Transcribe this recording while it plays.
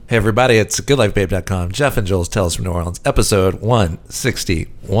Hey everybody, it's GoodLifeBabe.com. Jeff and Joel's Tales from New Orleans, episode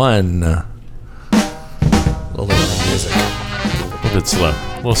 161. A little bit of music. A little bit slow.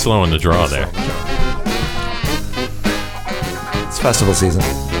 A little slow in the draw there. It's festival season.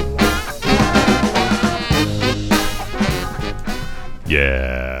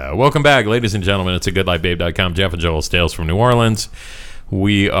 Yeah. Welcome back, ladies and gentlemen. It's a GoodLifeBabe.com. Jeff and Joel's Tales from New Orleans.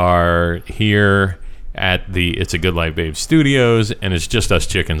 We are here at the It's a Good Life Babe studios, and it's just us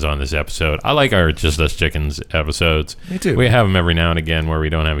chickens on this episode. I like our Just Us Chickens episodes. Me too. We have them every now and again where we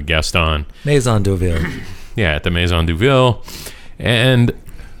don't have a guest on. Maison Deauville. Yeah, at the Maison Deauville. And,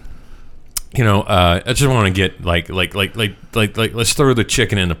 you know, I just want to get, like, let's throw the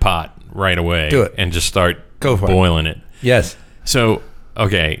chicken in the pot right away. Do it. And just start Go for boiling it. Yes. So,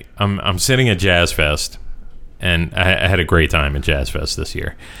 okay, I'm sitting at Jazz Fest, and I had a great time at Jazz Fest this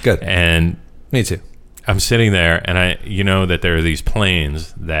year. Good. And Me too. I'm sitting there, and you know that there are these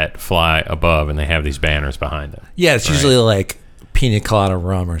planes that fly above, and they have these banners behind them. Yeah, it's usually like pina colada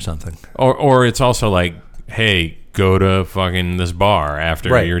rum or something. Or it's also like, hey, go to fucking this bar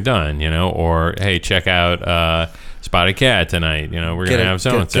after you're done, you know? Or, hey, check out Spotted Cat tonight. You know, we're going to have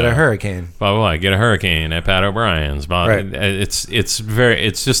so-and-so. Get a hurricane. Blah, blah, blah. Get a hurricane at Pat O'Brien's. Blah. Right. It's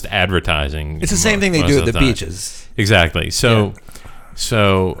just advertising. It's the same thing they do at the beaches. Exactly. So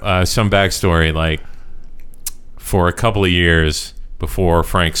some backstory, like, for a couple of years before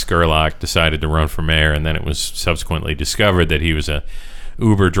Frank Skurlock decided to run for mayor, and then it was subsequently discovered that he was a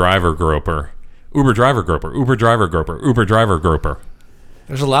Uber driver groper. There's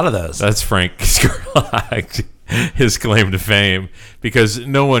a lot of those. That's Frank Skurlock, his claim to fame, because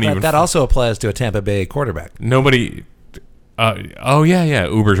no one that also applies to a Tampa Bay quarterback. Nobody.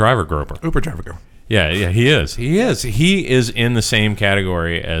 Uber driver groper. Yeah, he is. He is in the same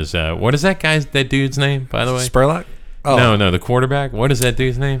category as what is that dude's name, by the way? Spurlock? Oh. No, the quarterback. What is that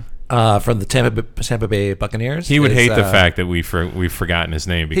dude's name? From the Tampa Bay Buccaneers. He would hate the fact that we've forgotten his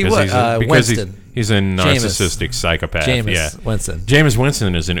name because he's a narcissistic psychopath. Winston. Jameis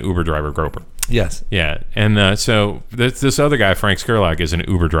Winston is an Uber driver groper. Yes. Yeah, and so this other guy, Frank Skurlock, is an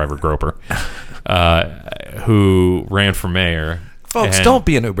Uber driver groper who ran for mayor. Folks, don't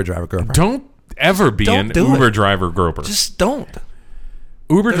be an Uber driver groper. Don't ever be an Uber driver groper. Just don't.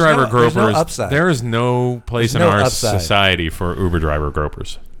 Uber driver gropers. No there is no place in our society for Uber driver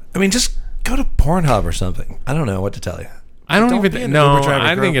gropers. I mean, just go to Pornhub or something. I don't know what to tell you. I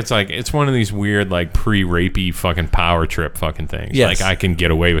think it's like it's one of these weird like pre-rapey fucking power trip fucking things. Yes. Like I can get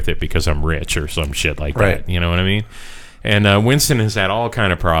away with it because I'm rich or some shit like that. You know what I mean? And Winston has had all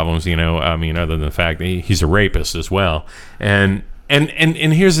kind of problems. You know, I mean, other than the fact that he's a rapist as well. And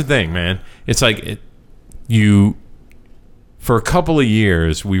here's the thing, man. It's like for a couple of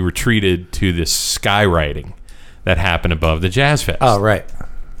years, we were treated to this skywriting that happened above the Jazz Fest. Oh, right.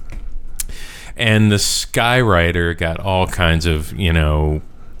 And the skywriter got all kinds of,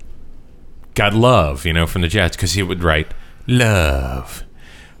 got love, from the Jazz, because he would write love,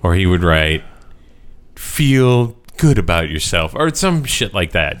 or he would write feel good about yourself, or some shit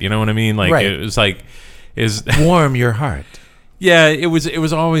like that. You know what I mean? Like it was like warm your heart. Yeah, it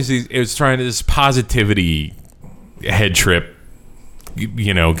was always trying to this positivity head trip,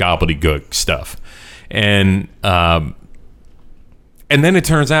 gobbledygook stuff. And then it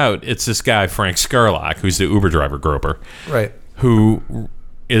turns out it's this guy, Frank Skurlock, who's the Uber driver groper. Right. Who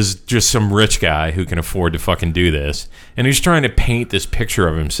is just some rich guy who can afford to fucking do this. And he's trying to paint this picture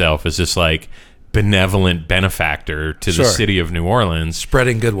of himself as this like benevolent benefactor to the city of New Orleans.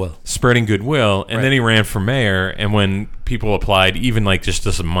 Spreading goodwill. And then he ran for mayor. And when people applied even like just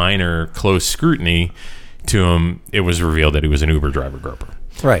this minor close scrutiny to him, it was revealed that he was an Uber driver groper.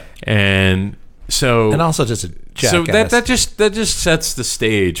 Right. And also just a jackass. So that just sets the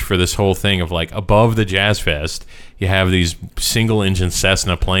stage for this whole thing of like above the Jazz Fest, you have these single engine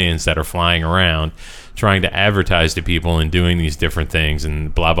Cessna planes that are flying around trying to advertise to people and doing these different things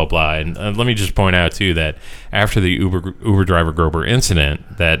and blah blah blah. And let me just point out too that after the Uber driver groper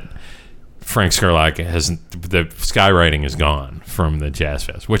incident, that Frank Skurlock the skywriting is gone from the Jazz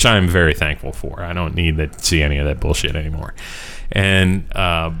Fest, which I'm very thankful for. I don't need to see any of that bullshit anymore. And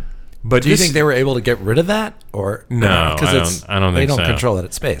but do you think they were able to get rid of that, or no? I don't think so. They don't control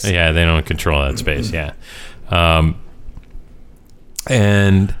that space. Yeah, they don't control that space. Yeah,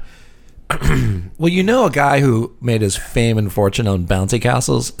 and well, a guy who made his fame and fortune on bouncy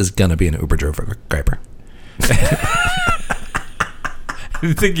castles is gonna be an Uber driver griper.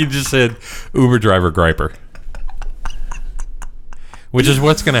 I think you just said Uber driver griper. Which is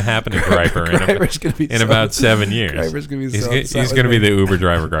what's going to happen to Griper in about 7 years. Griper's going to be he's going to be the Uber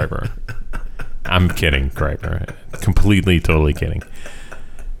driver Griper. I'm kidding, Griper. Completely, totally kidding.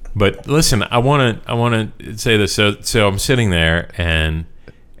 But listen, I want to say this. So I'm sitting there, and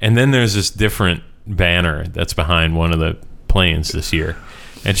then there's this different banner that's behind one of the planes this year.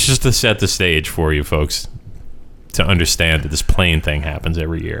 And it's just to set the stage for you folks to understand that this plane thing happens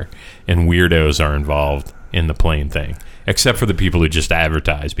every year, and weirdos are involved in the plane thing, except for the people who just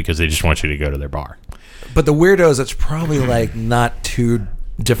advertise because they just want you to go to their bar. But the weirdos, it's probably like not too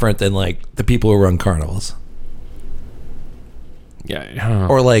different than like the people who run carnivals. Yeah,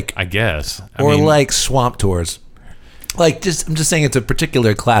 or like I guess, like swamp tours. Like I'm just saying, it's a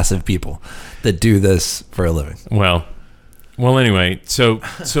particular class of people that do this for a living. Well, anyway, so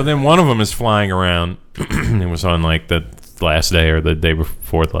then one of them is flying around. It was on like the last day or the day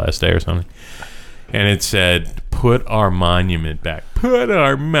before the last day or something, and it said, "Put our monument back. Put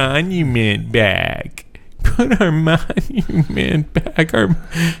our monument back. Put our monument back.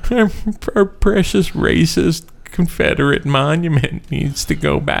 Our precious racist Confederate monument needs to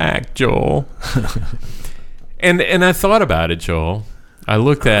go back, Joel." And I thought about it, Joel. I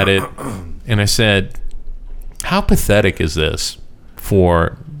looked at it and I said, how pathetic is this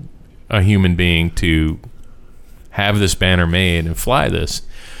for a human being to have this banner made and fly this?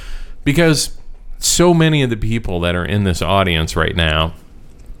 Because so many of the people that are in this audience right now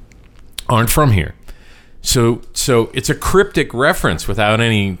aren't from here. So it's a cryptic reference without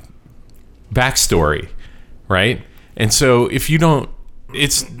any backstory, right? And so if you don't,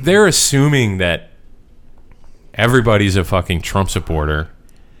 they're assuming that everybody's a fucking Trump supporter,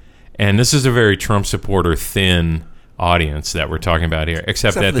 and this is a very Trump supporter thin audience that we're talking about here,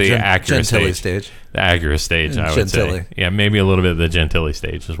 except at the Acura stage. The Acura stage, I would say. Yeah, maybe a little bit of the Gentili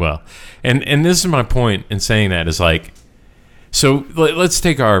stage as well. And this is my point in saying that is like, so let's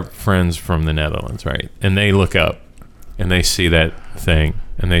take our friends from the Netherlands, right? And they look up and they see that thing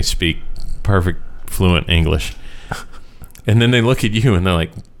and they speak perfect, fluent English. And then they look at you and they're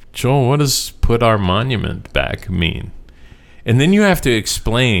like, Joel, what does put our monument back mean? And then you have to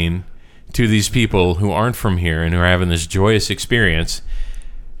explain to these people who aren't from here and who are having this joyous experience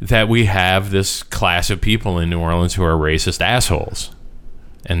that we have this class of people in New Orleans who are racist assholes,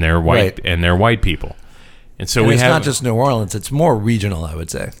 and they're white, right. And they're white people. And so it's not just New Orleans, it's more regional, I would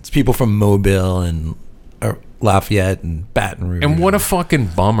say. It's people from Mobile and Lafayette and Baton Rouge. And what a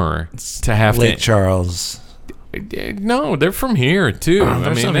fucking bummer to have Lake Charles. No, they're from here too.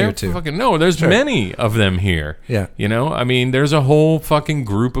 I mean, they're too. fucking there's many of them here. Yeah, you know, I mean, there's a whole fucking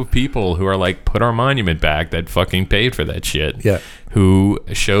group of people who are like, put our monument back, that fucking paid for that shit. Yeah, who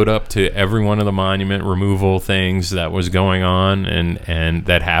showed up to every one of the monument removal things that was going on, and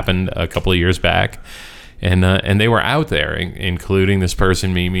that happened a couple of years back, and they were out there, including this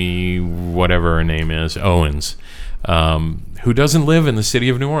person, Mimi, whatever her name is, Owens. Who doesn't live in the city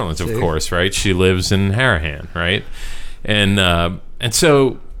of New Orleans, of course, right? She lives in Harahan, right? And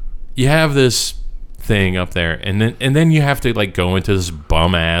so you have this thing up there, and then you have to like go into this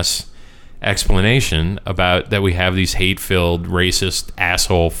bum ass explanation about that we have these hate-filled, racist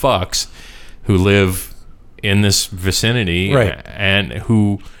asshole fucks who live in this vicinity, right? And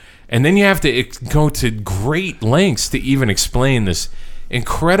then you have to go to great lengths to even explain this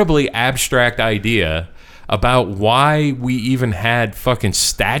incredibly abstract idea about why we even had fucking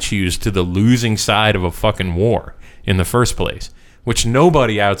statues to the losing side of a fucking war in the first place, which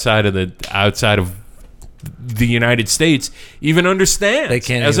nobody outside of the United States even understands. They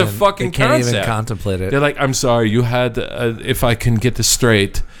can't as even, a fucking they can't concept. even contemplate it. They're like, I'm sorry, you had, if I can get this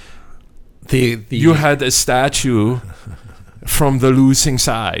straight, you had a statue from the losing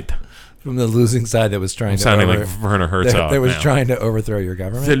side. From the losing side that was trying sounding like Werner Herzog. That was trying to overthrow your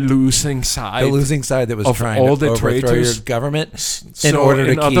government. The losing side. The losing side that was trying to overthrow your government in order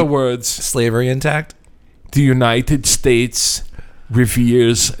to keep other words, slavery intact. The United States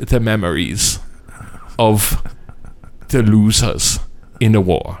reveres the memories of the losers in the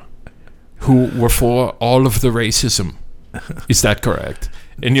war, who were for all of the racism. Is that correct?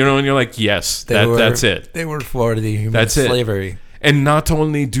 And you're like, yes, that's it. They were for the human slavery. And not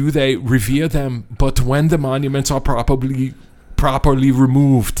only do they revere them, but when the monuments are properly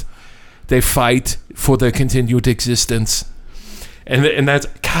removed, they fight for their continued existence. And that's,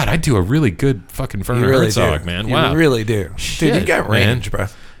 God, I do a really good fucking Werner Herzog, man. Wow. You really do. Shit, dude, you got range, bro.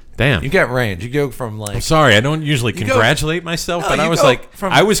 Damn. You got range. You go from like... I'm sorry, I don't usually congratulate myself, but I was like,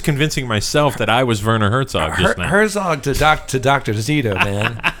 I was convincing myself that I was Werner Herzog just now. Herzog to Dr. Zito,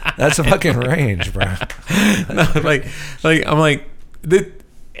 man. That's a fucking range, bro. No, I'm like,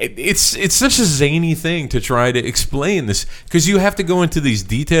 it's such a zany thing to try to explain this, because you have to go into these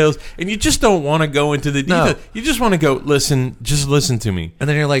details, and you just don't want to go into the details. No. You just want to go, listen to me. And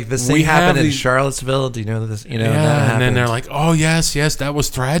then you're like, this thing We happened have in these- Charlottesville. Do you know this? You know, that Yeah, happened. and then they're like, oh, yes, that was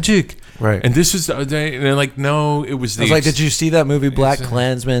tragic. Right. And this is, and they're like, no, it was the... I was like, did you see that movie Black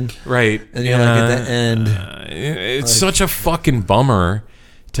Klansman? Right. And you're like, at the end... It's such a fucking bummer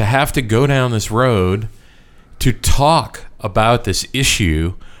to have to go down this road to talk about this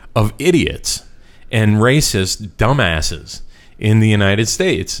issue of idiots and racist dumbasses in the United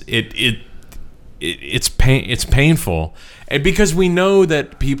States. It's painful, and because we know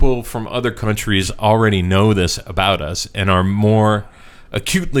that people from other countries already know this about us and are more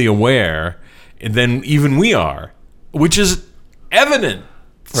acutely aware than even we are, which is evident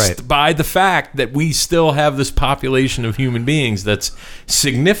Right. by the fact that we still have this population of human beings that's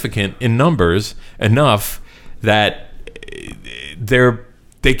significant in numbers enough that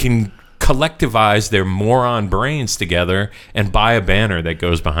they can collectivize their moron brains together and buy a banner that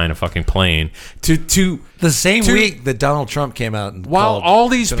goes behind a fucking plane to The same to- week that Donald Trump came out and while called all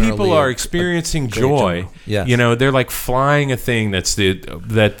these General people Lee are a experiencing great joy, general. Yes. you know, they're like flying a thing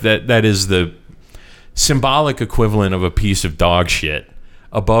that is the symbolic equivalent of a piece of dog shit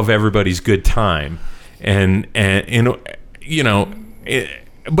above everybody's good time, and you know,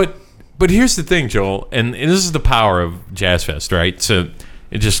 but here's the thing, Joel, and this is the power of Jazz Fest, right? So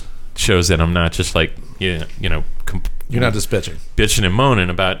it just shows that I'm not just like you know. You're not just bitching. Bitching and moaning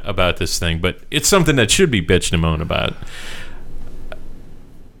about this thing, but it's something that should be bitching and moaning about.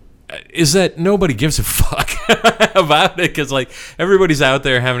 Is that nobody gives a fuck about it, because like everybody's out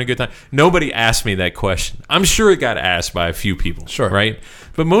there having a good time. Nobody asked me that question. I'm sure it got asked by a few people, Sure. right?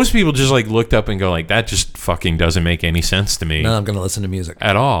 But most people just like looked up and go like, that just fucking doesn't make any sense to me Now I'm going to listen to music.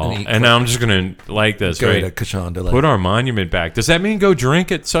 at all. And eat And now I'm just gonna like this, Go right? to Kashan to like... Put our monument back. Does that mean go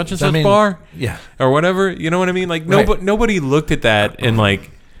drink at such and Does that such mean- bar? Yeah. Or whatever, you know what I mean? Like Right. nobody looked at that and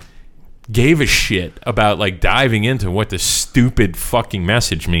like gave a shit about like diving into what this stupid fucking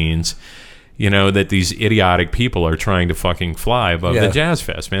message means, you know, that these idiotic people are trying to fucking fly above Yeah. the Jazz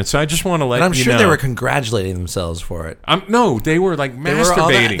Fest, man. So I just want to let And I'm you sure know. they were congratulating themselves for it. No, they were like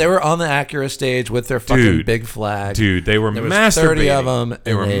masturbating. They were on the Acura stage with their fucking Dude. big flag. Dude, they were There was masturbating. 30 of them,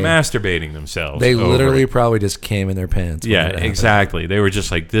 They and were they- masturbating themselves. They over literally it. probably just came in their pants. when Yeah, it happened. exactly. They were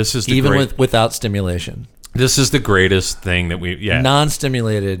just like, this is the Even without stimulation. this is the greatest thing that we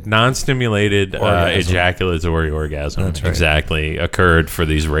Non-stimulated. non-stimulated Orgasm. ejaculatory orgasm That's right. exactly occurred for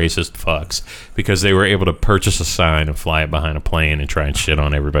these racist fucks because they were able to purchase a sign and fly it behind a plane and try and shit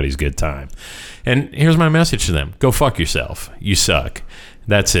on everybody's good time. And here's my message to them: go fuck yourself. You suck.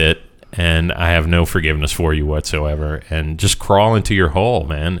 That's it. And I have no forgiveness for you whatsoever. And just crawl into your hole,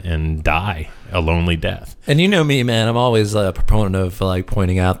 man, and die a lonely death. And you know me, man. I'm always a proponent of like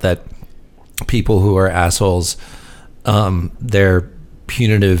pointing out that people who are assholes, their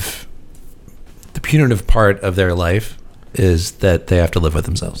punitive, the punitive part of their life is that they have to live with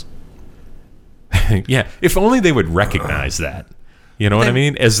themselves. Yeah, if only they would recognize that. You know what I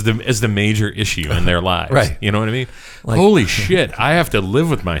mean? As the major issue in their lives. Right. You know what I mean? Like- Holy shit, I have to live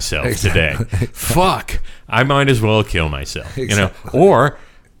with myself today. Fuck. I might as well kill myself. You know? Or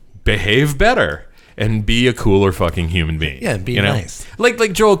behave better and be a cooler fucking human being. Yeah, be you know? nice.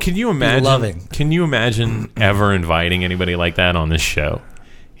 Like Joel, can you imagine loving. Can you imagine ever inviting anybody like that on this show?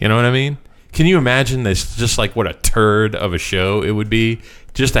 You know what I mean? Can you imagine this, just like what a turd of a show it would be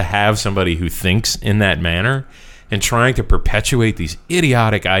just to have somebody who thinks in that manner and trying to perpetuate these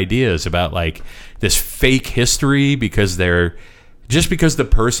idiotic ideas about like this fake history because the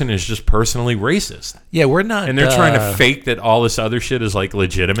person is just personally racist. Yeah, we're not. And they're trying to fake that all this other shit is like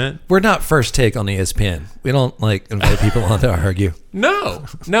legitimate. We're not First Take on ESPN. We don't like invite people on to argue. No,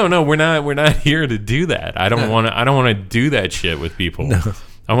 we're not here to do that. I don't want to do that shit with people. No.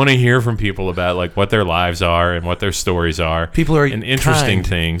 I want to hear from people about like what their lives are and what their stories are. People are and interesting kind.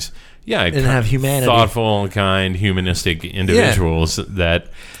 things. Yeah, And have humanity. thoughtful, kind, humanistic individuals that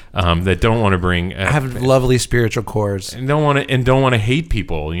don't want to bring Have lovely spiritual cores. and don't want to hate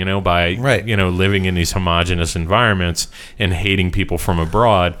people, you know, by Right. you know, living in these homogenous environments and hating people from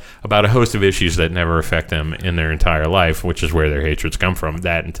abroad about a host of issues that never affect them in their entire life, which is where their hatreds come from.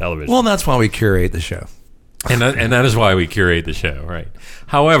 That and television. Well, that's why we curate the show. And that is why we curate the show, right?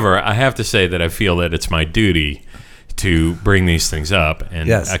 However, I have to say that I feel that it's my duty to bring these things up and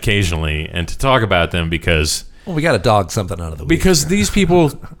Yes. occasionally and to talk about them because Well, we got to dog something out of the week. these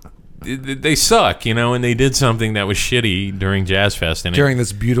people they suck, and they did something that was shitty during Jazz Fest, and during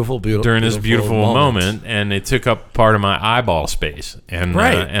this beautiful moment, and it took up part of my eyeball space, and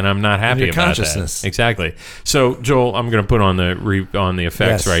and I'm not happy your about consciousness. that. Exactly. So, Joel, I'm going to put on the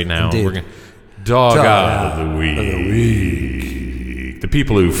effects right now. Indeed. We're going Dog out of the week. The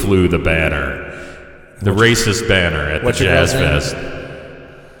people who flew the banner, the racist banner at the Jazz Fest.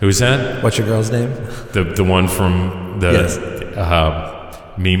 Who's that? What's your girl's name? The one from the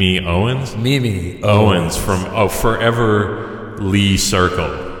Mimi Owens? Mimi Owens from Forever Lee Circle,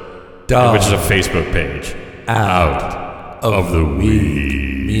 which is a Facebook page. Out of the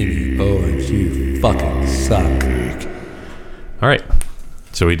week. Mimi Owens, you fucking suck. All right.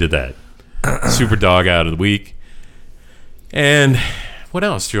 So he did that. Super dog out of the week. And what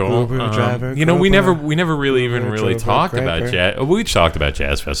else, Joel? We never really even talked about Jazz. We talked about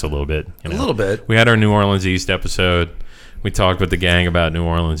Jazz Fest a little bit. A little bit. We had our New Orleans East episode. We talked with the gang about New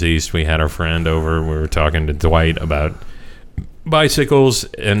Orleans East. We had our friend over. We were talking to Dwight about bicycles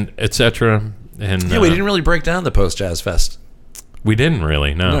and etc. And we didn't really break down the post Jazz Fest. We didn't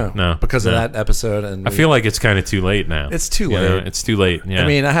really, no, because of that episode. And I feel like it's kind of too late now. It's too late. It's too late. Yeah. I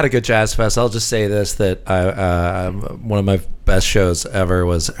mean, I had a good Jazz Fest. I'll just say this: that one of my best shows ever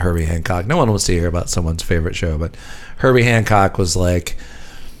was Herbie Hancock. No one wants to hear about someone's favorite show, but Herbie Hancock was like.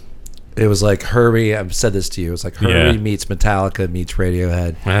 It was like Herbie. I've said this to you. It was like Herbie meets Metallica meets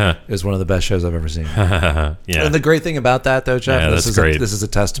Radiohead. It was one of the best shows I've ever seen. Yeah. And the great thing about that, though, Jeff, this is a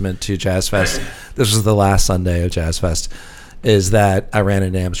testament to Jazz Fest. This was the last Sunday of Jazz Fest. Is that I ran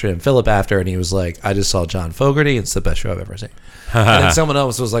into Amsterdam Philip after, and he was like, "I just saw John Fogerty. It's the best show I've ever seen." And then someone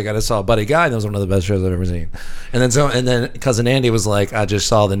else was like, "I just saw Buddy Guy. And that was one of the best shows I've ever seen." And then cousin Andy was like, "I just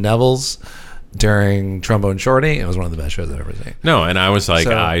saw the Nevilles during Trombone Shorty. It was one of the best shows I've ever seen." No, and I was like,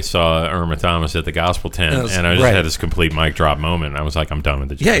 I saw Irma Thomas at the Gospel Tent, and I just had this complete mic drop moment. I was like, I'm done with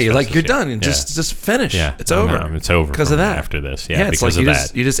the Jazz Fest. You're like, you're done. Just finish. Yeah, it's over. No, it's over because of that. After this, it's because like of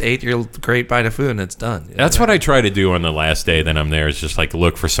that. You just ate your great bite of food and it's done. That's what I try to do on the last day that I'm there. Is just like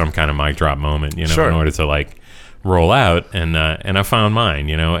look for some kind of mic drop moment, in order to like roll out, and I found mine,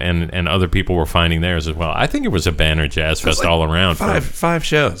 and other people were finding theirs as well. I think it was a banner Jazz Fest all around. Five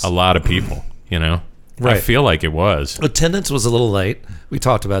shows. A lot of people, Right. I feel like it was. Attendance was a little light. We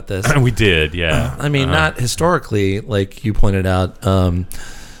talked about this. We did, yeah. I mean, not historically, like you pointed out,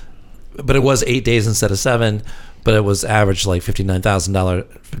 but it was 8 days instead of 7. But it was averaged like 59,000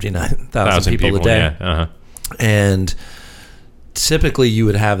 people a day. Yeah. And typically, you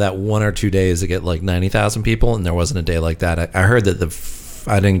would have that 1 or 2 days to get like 90,000 people, and there wasn't a day like that. I heard that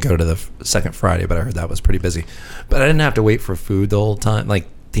I didn't go to the second Friday, but I heard that was pretty busy. But I didn't have to wait for food the whole time, like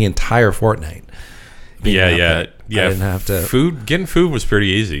the entire fortnight. Yeah. I didn't have to. Getting food was pretty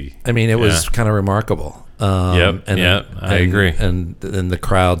easy. I mean, it was kind of remarkable. I agree. And the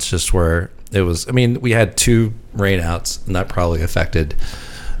crowds just were. It was. I mean, we had 2 rain outs, and that probably affected.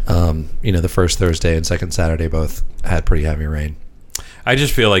 The first Thursday and second Saturday both had pretty heavy rain. I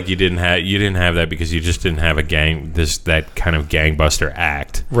just feel like you didn't have that because you just didn't have that kind of gangbuster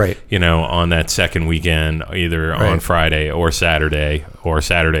act, right? On that second weekend, either on Friday or Saturday or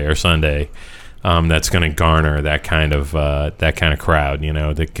Sunday. That's going to garner that kind of crowd,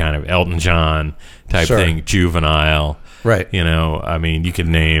 the kind of Elton John type thing, Juvenile, right? I mean, you could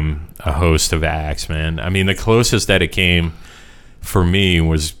name a host of acts, man. I mean, the closest that it came for me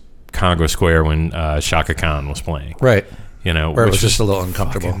was Congo Square when Shaka Khan was playing, right? Where it was just a little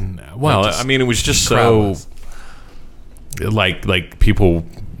uncomfortable. I mean, it was just so like people,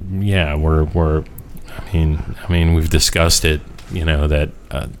 were. I mean, we've discussed it. That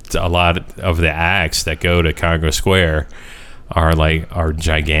a lot of the acts that go to Congo Square are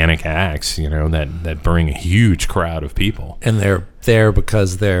gigantic acts, that bring a huge crowd of people. And they're there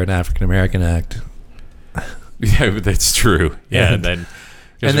because they're an African American act. Yeah, that's true. Yeah, and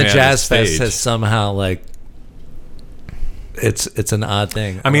the Jazz Fest has somehow it's an odd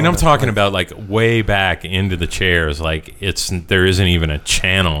thing. I mean, I'm talking about like way back into the chairs, like there isn't even a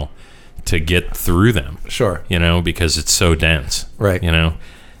channel to get through them, sure, because it's so dense, right?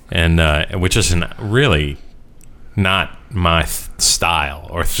 And which isn't really not my style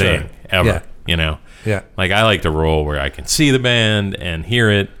or thing ever, Yeah. Like I like to roll where I can see the band and hear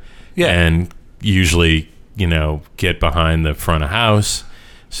it, and usually get behind the front of house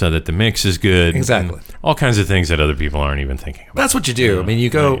so that the mix is good, exactly. All kinds of things that other people aren't even thinking about. That's what you do. I mean, you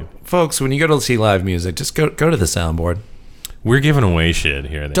go, folks, when you go to see live music, just go to the soundboard. We're giving away shit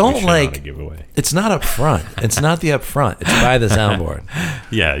here. That Don't give away. It's not up front. It's not the up front. It's by the soundboard.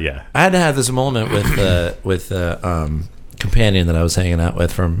 Yeah. I had to have this moment with the companion that I was hanging out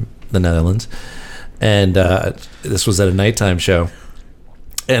with from the Netherlands, and this was at a nighttime show,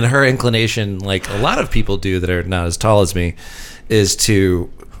 And her inclination, like a lot of people do that are not as tall as me, is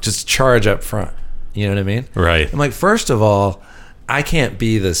to just charge up front. You know what I mean? Right. I'm like, first of all, I can't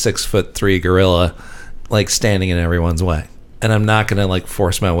be the 6'3" gorilla, like standing in everyone's way, and I'm not gonna like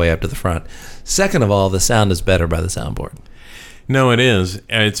force my way up to the front. Second of all, the sound is better by the soundboard. No, it is.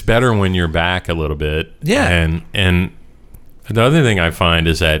 It's better when you're back a little bit. Yeah. And the other thing I find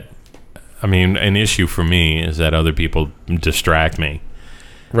is that, I mean, an issue for me is that other people distract me.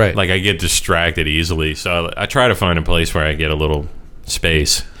 Right. Like I get distracted easily, so I try to find a place where I get a little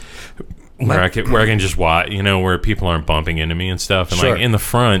space where I can just watch, you know, where people aren't bumping into me and stuff. And Sure. like in the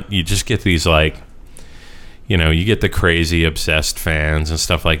front, you just get these like, you know, you get the crazy obsessed fans and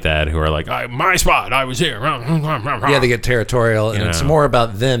stuff like that who are like, my spot, I was here. Yeah, they get territorial, and You it's know. more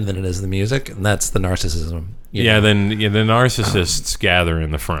about them than it is the music, and that's the narcissism. you know? Then the narcissists gather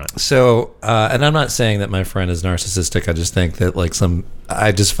in the front. So, and I'm not saying that my friend is narcissistic. I just think that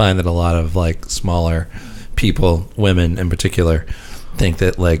I just find that a lot of like smaller people, women in particular, think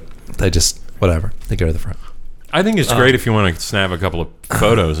that like they just whatever, they go to the front. I think it's great if you want to snap a couple of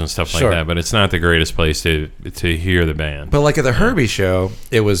photos and stuff like Sure. that, but it's not the greatest place to hear the band. But like at the Herbie show,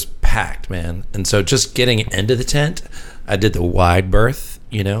 it was packed, man. And so just getting into the tent, I did the wide berth,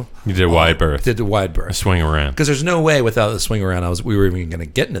 you know. You did a wide berth. Did the wide berth. Swing around. Because there's no way without the swing around we were even going to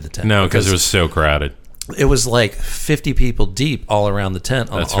get into the tent. No, because it was so crowded. It was like 50 people deep all around the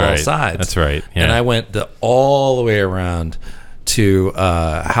tent on That's all right. sides. That's right. Yeah. And I went all the way around to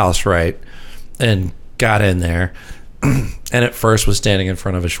House Right and got in there. And at first was standing in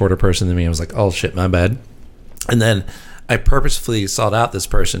front of a shorter person than me. I was like, oh shit, my bad. And then I purposefully sought out this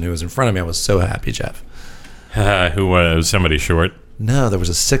person who was in front of me. I was so happy, Jeff. Who was somebody short? No, there was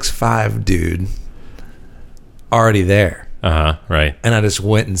a 6'5" dude already there. Right. And I just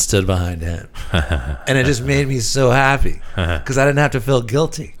went and stood behind him. And it just made me so happy because I didn't have to feel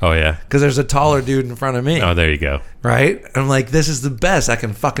guilty. Oh, yeah. Because there's a taller dude in front of me. Oh, there you go. Right? I'm like, this is the best. I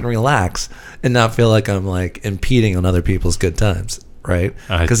can fucking relax and not feel like I'm like impeding on other people's good times. Right?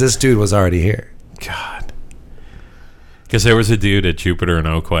 Because this dude was already here. God. Because there was a dude at Jupiter and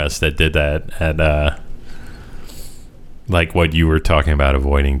Oquest that did that at, like what you were talking about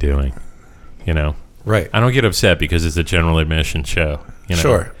avoiding doing, you know? Right. I don't get upset because it's a general admission show. You know?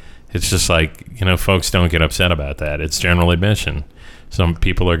 Sure. It's just like, you know, folks don't get upset about that. It's general admission. Some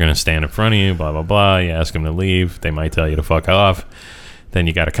people are going to stand in front of you, blah, blah, blah. You ask them to leave. They might tell you to fuck off. Then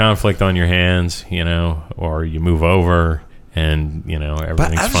you got a conflict on your hands, you know, or you move over and, you know, everything's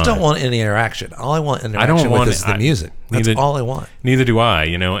fine. But I just don't want any interaction. All I want interaction with is the music. That's all I want. Neither do I,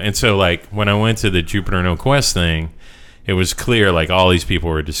 you know. And so, like, when I went to the Jupiter and Oquest thing, it was clear, like, all these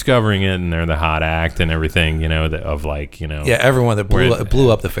people were discovering it, and they're the hot act and everything, you know, of, like, you know. Yeah, everyone that blew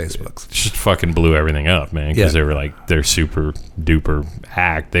up the Facebooks. Just fucking blew everything up, man, because they were, like, their super-duper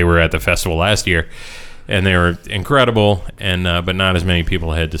act. They were at the festival last year, and they were incredible, and but not as many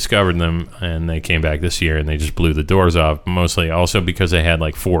people had discovered them, and they came back this year, and they just blew the doors off, mostly also because they had,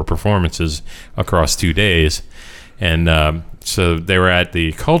 like, 4 performances across 2 days. And so they were at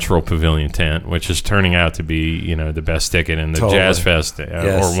the Cultural Pavilion tent, which is turning out to be, you know, the best ticket in the Jazz Fest,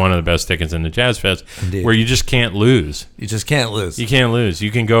 or one of the best tickets in the Jazz Fest, where you just can't lose. You just can't lose. You can't lose.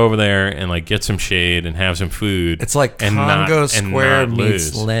 You can go over there and like get some shade and have some food. It's like Congo Square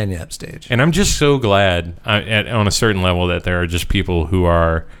meets Lanyap Stage. And I'm just so glad, on a certain level, that there are just people who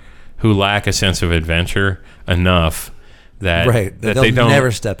lack a sense of adventure enough. That they'll they don't never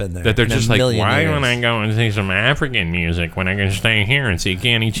step in there. That they're just like, why years. don't I go and see some African music when I can stay here and see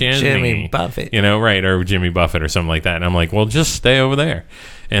Kenny Chesney, Jimmy Buffett, you know, right, or Jimmy Buffett or something like that? And I'm like, well, just stay over there,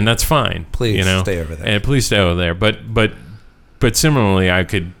 and that's fine. Please, you know, stay over there, and please stay over there. But similarly, I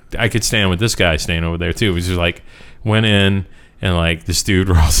could stand with this guy staying over there too. It was just like went in and like this dude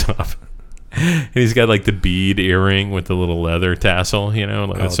rolls up. And he's got like the bead earring with the little leather tassel, you know,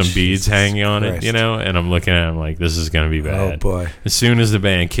 like with some beads hanging on it, you know. And I'm looking at him like, this is gonna be bad. Oh boy! As soon as the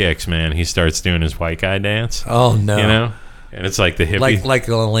band kicks, man, he starts doing his white guy dance. Oh no! You know, and it's like the hippie, like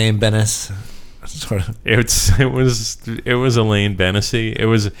Elaine Bennis. Sort of. It was Elaine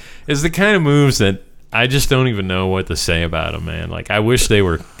Bennis. It's the kind of moves that I just don't even know what to say about them, man. Like I wish they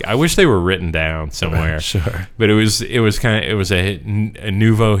were written down somewhere. Sure. But it was a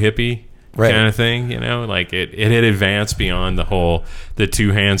nouveau hippie. Right. Kind of thing, you know, like it had advanced beyond the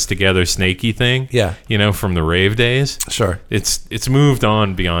 2 hands together snaky thing, you know, from the rave days. Sure, it's moved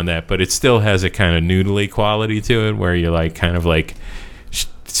on beyond that, but it still has a kind of noodly quality to it, where you're like kind of like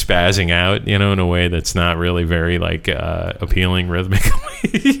spazzing out, in a way that's not really very like appealing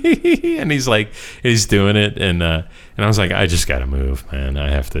rhythmically. And he's doing it, and I was like, I just gotta move, man.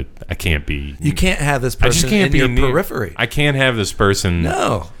 I can't be. You can't have this person in your periphery. I can't have this person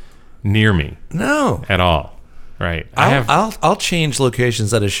near me. No. At all. Right. I'll change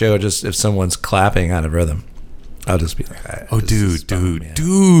locations at a show just if someone's clapping out of rhythm. I'll just be like, dude.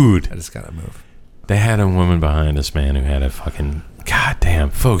 I just gotta move. They had a woman behind us, man, who had a fucking goddamn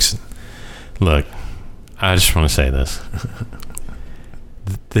folks. Look, I just want to say this: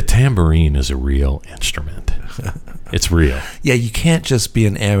 the tambourine is a real instrument. It's real. Yeah, you can't just be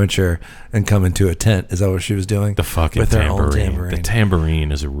an amateur and come into a tent. Is that what she was doing? The fucking with tambourine. Her own tambourine. The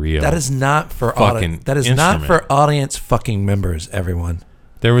tambourine is a real. That is not for fucking. That is instrument. not for audience fucking members. Everyone.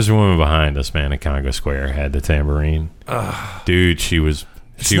 There was a woman behind us, man, at Congo Square, had the tambourine. Dude, she was.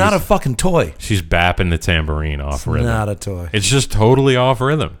 It's not a fucking toy. She's bapping the tambourine off rhythm. Not a toy. It's just totally off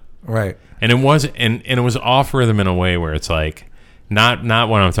rhythm. Right. And it was and it was off rhythm in a way where it's like not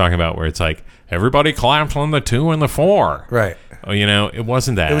what I'm talking about, where it's like everybody claps on the 2 and the 4. Right. It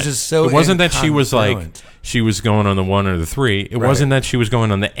wasn't that. It was just so. It wasn't that she was like she was going on the 1 or the 3. It wasn't that she was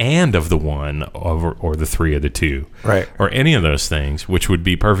going on the and of the 1 or the 3 of the 2. Right. Or any of those things, which would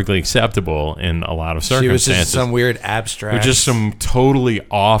be perfectly acceptable in a lot of circumstances. She was just some weird abstract. With just some totally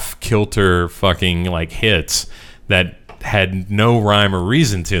off kilter fucking like hits that had no rhyme or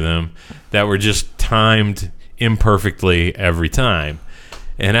reason to them, that were just timed imperfectly every time.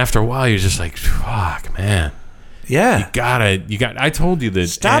 And after a while, you're just like, fuck, man. Yeah. You got. I told you that.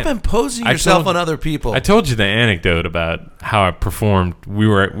 Stop imposing yourself on other people. I told you the anecdote about how I performed. We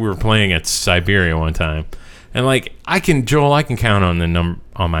were playing at Siberia one time, and like Joel, I can count on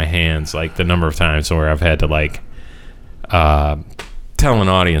on my hands like the number of times where I've had to like tell an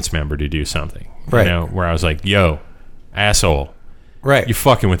audience member to do something. Right. Where I was like, "Yo, asshole." Right. You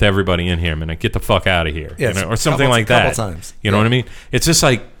fucking with everybody in here, man. Get the fuck out of here. Yes, or something like that. Couple times. You know what I mean? It's just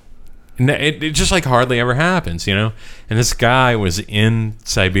like. It just like hardly ever happens, And this guy was in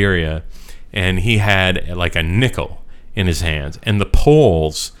Siberia, and he had like a nickel in his hands, and the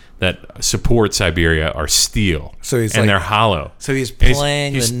poles that support Siberia are steel, and they're hollow. So he's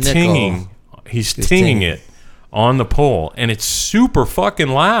playing the nickel. He's tinging it on the pole, and it's super fucking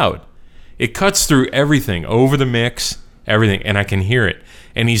loud. It cuts through everything, over the mix, everything, and I can hear it.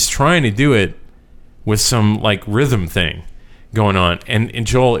 And he's trying to do it with some like rhythm thing going on, and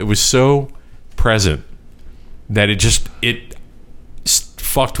Joel, it was so present that it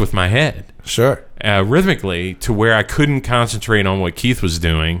fucked with my head. Sure. Rhythmically, to where I couldn't concentrate on what Keith was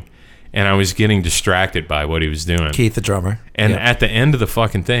doing, and I was getting distracted by what he was doing. Keith, the drummer. And at the end of the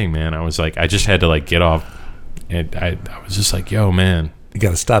fucking thing, man, I was like, I just had to like get off, and I was just like, yo, man, you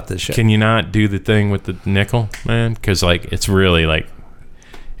got to stop this shit. Can you not do the thing with the nickel, man? Because like it's really like,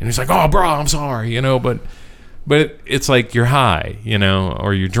 and he's like, oh, bro, I'm sorry, But it's like you're high,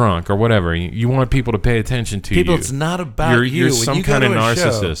 or you're drunk or whatever. You want people to pay attention to you. People, it's not about you. You're some kind of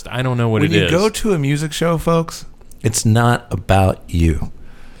narcissist. I don't know what it is. When you go to a music show, folks, it's not about you.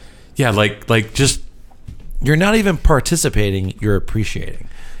 Yeah, like just... You're not even participating. You're appreciating.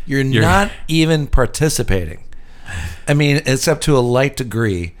 You're not even participating. I mean, except to a light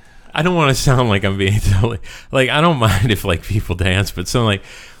degree. I don't want to sound like I'm being totally... Like, I don't mind if, like, people dance, but something like...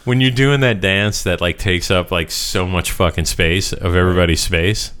 When you're doing that dance that like takes up like so much fucking space of everybody's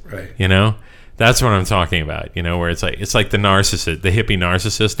space, right? That's what I'm talking about. Where it's like the narcissist, the hippie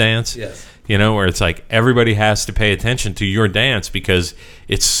narcissist dance. Yes. Where it's like everybody has to pay attention to your dance because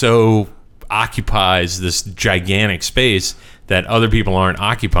it so occupies this gigantic space that other people aren't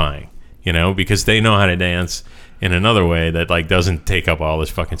occupying. Because they know how to dance in another way that like doesn't take up all this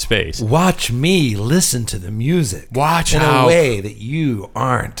fucking space. Watch me listen to the music. Watch in a way that you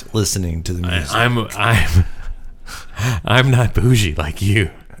aren't listening to the music. I'm not bougie like you.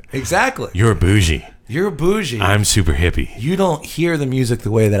 Exactly. You're bougie. You're bougie. I'm super hippie. You don't hear the music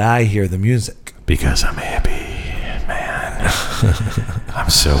the way that I hear the music. Because I'm hippie, man. I'm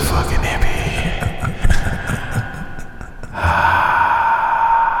so fucking hippie.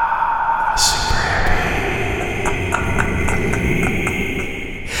 Super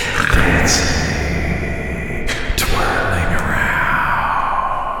twirling around,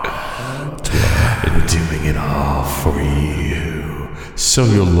 doing it all for you, so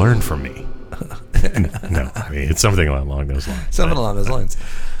you'll learn from me. No, I mean it's something along those lines. Something along those lines.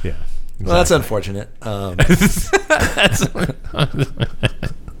 Yeah. Exactly. Well, that's unfortunate.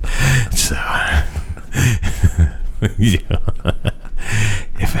 So,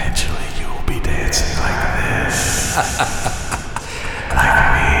 eventually you'll be dancing like this. Like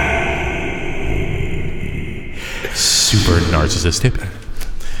me. Super narcissist hippie.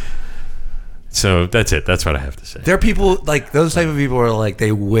 So that's it. That's what I have to say. There are people like those type of people are like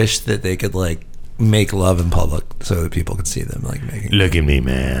they wish that they could like make love in public so that people could see them like making. Look at me,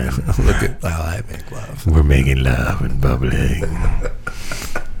 man. Look at how I make love. We're making love in public.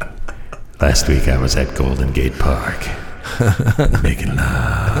 Last week I was at Golden Gate Park making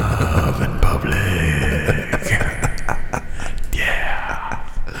love in public. Yeah.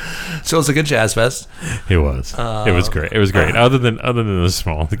 So it's a good jazz fest. It was. It was great. It was great. Other than the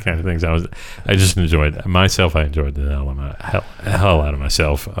small kind of things, I just enjoyed myself. I enjoyed the hell out of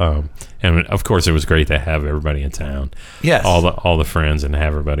myself. And of course, it was great to have everybody in town. Yes. All the friends and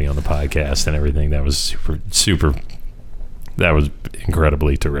have everybody on the podcast and everything. That was super. That was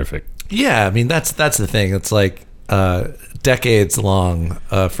incredibly terrific. Yeah, I mean that's the thing. It's like decades long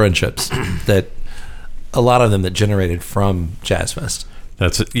friendships that a lot of them that generated from Jazz Fest.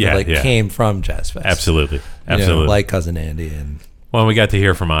 Came from Jazz Fest. Absolutely. You know, like Cousin Andy and. Well, we got to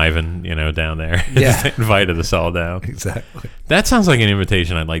hear from Ivan, down there. Yeah. Invited us all down. Exactly. That sounds like an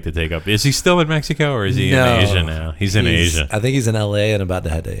invitation I'd like to take up. Is he still in Mexico or is he in Asia now? He's in Asia. I think he's in LA and about to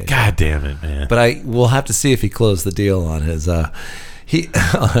head to Asia. God damn it, man. But we'll have to see if he closed the deal on his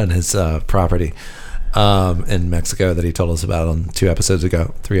property in Mexico that he told us about on 3 episodes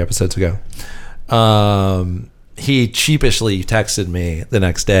ago. He sheepishly texted me the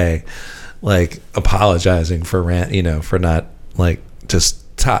next day, like apologizing for for not like just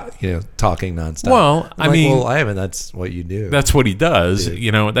talking nonstop. Well, I haven't. That's what you do. That's what he does.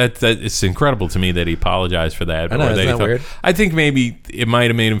 That it's incredible to me that he apologized for that. I know, isn't that weird? I think maybe it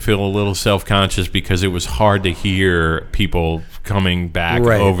might have made him feel a little self-conscious because it was hard to hear people coming back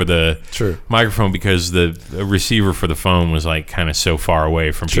over the microphone because the receiver for the phone was like kind of so far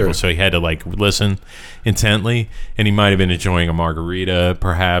away from people, so he had to like listen intently, and he might have been enjoying a margarita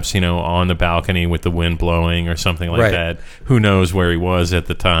perhaps on the balcony with the wind blowing or something like that. Who knows where he was at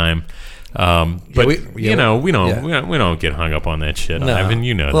the time. But we don't get hung up on that shit. No. Ivan,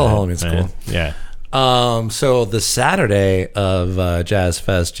 you know Little that, homie's man. cool. Yeah. So the Saturday of Jazz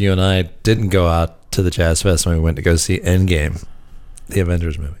Fest, you and I didn't go out to the Jazz Fest when we went to go see Endgame, the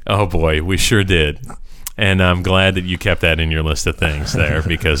Avengers movie. Oh boy, we sure did. And I'm glad that you kept that in your list of things there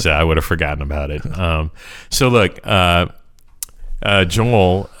because I would have forgotten about it. So look,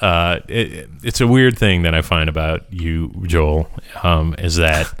 Joel, it's a weird thing that I find about you, Joel, is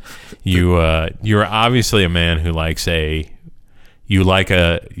that you're obviously a man who likes you like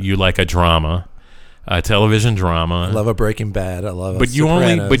a drama, a television drama. I love a Breaking Bad. I love. But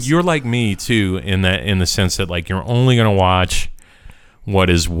you're like me too in the sense that like you're only going to watch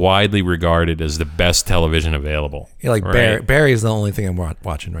what is widely regarded as the best television available. Yeah, like right? Barry is the only thing I'm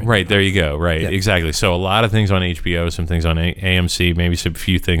watching right now. Right, there you go. Right, exactly. So a lot of things on HBO, some things on AMC, maybe some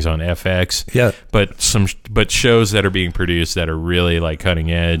few things on FX. Yeah. But shows that are being produced that are really like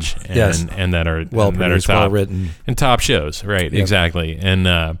cutting edge and that are well-produced, top, well-written. And top shows. Right, Yep. exactly.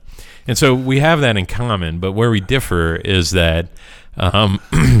 And so we have that in common, but where we differ is that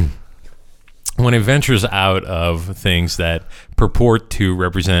when it ventures out of things that purport to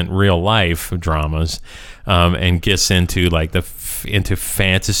represent real life dramas and gets into like into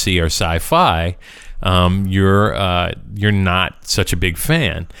fantasy or sci-fi, you're not such a big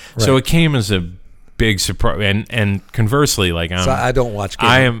fan. Right. So it came as a big surprise, and conversely, like I don't watch.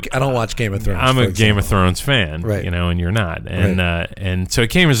 I don't watch Game of Thrones. I'm a Game of Thrones fan, right? And you're not, and so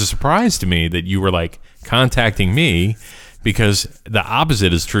it came as a surprise to me that you were like contacting me. Because the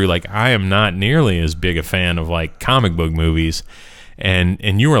opposite is true. Like, I am not nearly as big a fan of like comic book movies,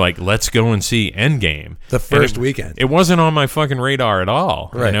 and you were like, let's go and see Endgame the first weekend. It wasn't on my fucking radar at all,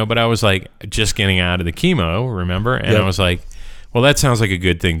 right. But I was like just getting out of the chemo, remember? And I was like, well, that sounds like a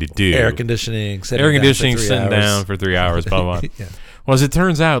good thing to do. Air conditioning, sitting down for 3 hours, blah blah. Yeah. Well, as it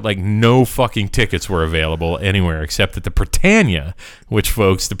turns out, like no fucking tickets were available anywhere except at the Britannia, which,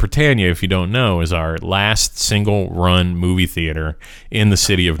 folks, the Britannia, if you don't know, is our last single-run movie theater in the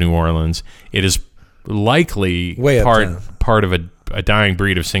city of New Orleans. It is likely part of a dying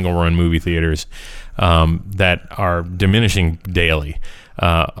breed of single-run movie theaters that are diminishing daily.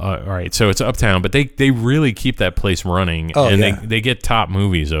 All right, so it's uptown, but they really keep that place running, they get top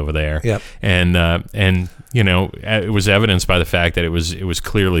movies over there. Yep. And it was evidenced by the fact that it was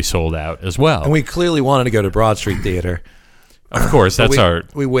clearly sold out as well. And we clearly wanted to go to Broad Street Theater. Of course,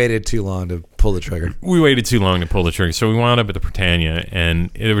 we waited too long to pull the trigger. So we wound up at the Britannia, and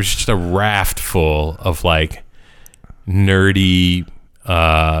it was just a raft full of like nerdy,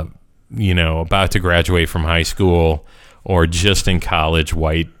 about to graduate from high school or just in college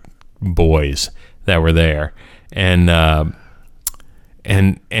white boys that were there, and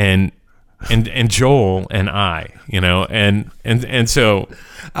and Joel and I, and so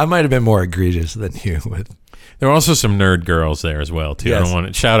I might have been more egregious than you with. there were also some nerd girls there as well too. Yes. I don't want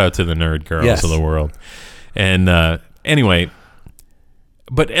to shout out to the nerd girls Yes. of the world. And anyway,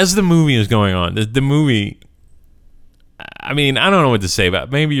 but as the movie is going on, the movie, I mean, I don't know what to say about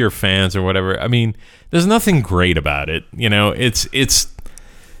it. Maybe you're fans or whatever. I mean, there's nothing great about it. It's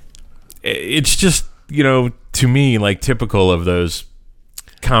just, to me, like typical of those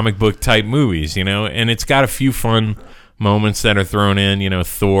comic book type movies, and it's got a few fun moments that are thrown in.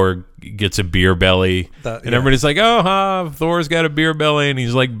 Thor gets a beer belly, and everybody's like, oh, Thor's got a beer belly, and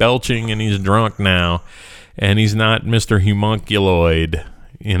he's like belching, and he's drunk now, and he's not Mr. Homunculoid,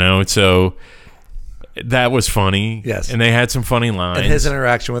 so that was funny. Yes. And they had some funny lines. And his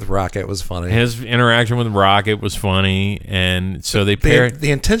interaction with Rocket was funny. was funny, and so they paired.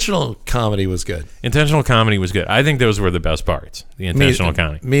 The intentional comedy was good. Intentional comedy was good. I think those were the best parts. The intentional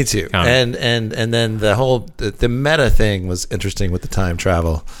comedy. Me too. And then the whole the meta thing was interesting with the time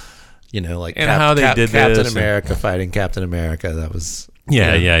travel. Like and how they did Captain this America fighting Captain America. That was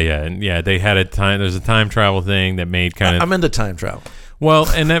yeah. And they had a time. There's a time travel thing that made kind of. I'm into time travel. Well,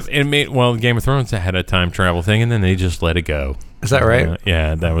 and Game of Thrones had a time travel thing, and then they just let it go. Is that right?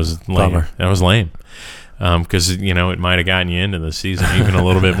 Yeah, that was lame. Bummer. That was lame. Because it might have gotten you into the season even a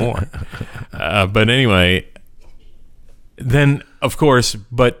little bit more. But anyway, then of course,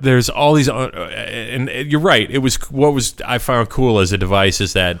 but there's all these, and you're right. It was what was I found cool as a device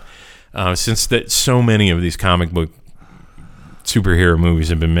is that since that so many of these comic book superhero movies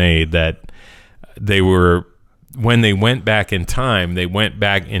have been made, that they were. When they went back in time,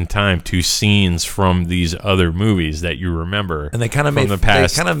 to scenes from these other movies that you remember, and they kind of made the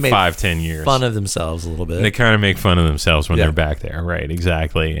past they kind of made 5-10 years fun of themselves a little bit. They kind of make fun of themselves when they're back there, right?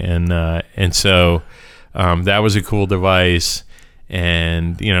 Exactly, and so that was a cool device.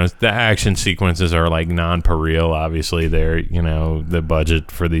 And the action sequences are like non-pareil. Obviously, the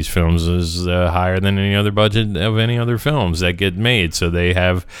budget for these films is higher than any other budget of any other films that get made. So they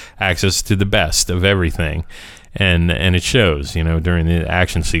have access to the best of everything, and it shows, during the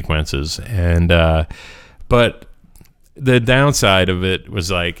action sequences. And but the downside of it was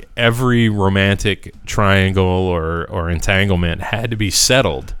like every romantic triangle or entanglement had to be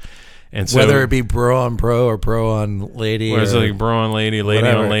settled. And so, whether it be bro on bro or bro on lady, was like bro on lady, lady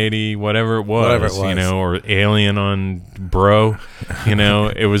on lady, whatever it was, or alien on bro,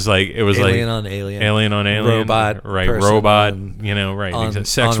 it was alien on alien, robot, right? Robot, right?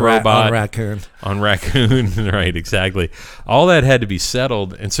 Sex robot on raccoon, right? Exactly. All that had to be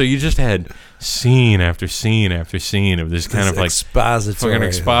settled, and so you just had scene after scene after scene of this kind of like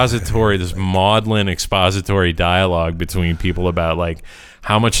expository, this maudlin expository dialogue between people about like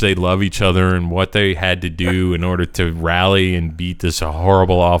how much they love each other and what they had to do in order to rally and beat this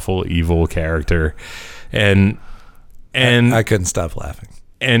horrible, awful, evil character. And I couldn't stop laughing.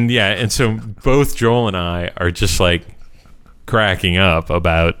 And so both Joel and I are just like cracking up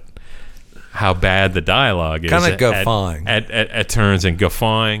about how bad the dialogue is. Kind of guffawing at turns and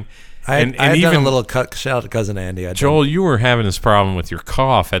guffawing. I've done a little shout out to Cousin Andy. Joel, you were having this problem with your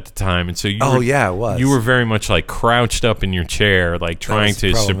cough at the time, and so it was. You were very much like crouched up in your chair, like trying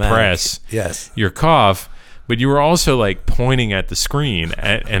to suppress your cough, but you were also like pointing at the screen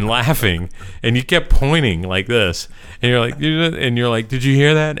and laughing, and you kept pointing like this, and you're like, did you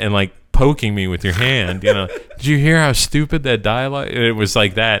hear that? And like poking me with your hand, did you hear how stupid that dialogue? It was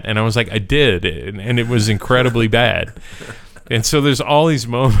like that, and I was like, I did, and it was incredibly bad. And so there's all these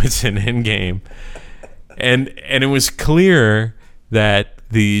moments in Endgame, and it was clear that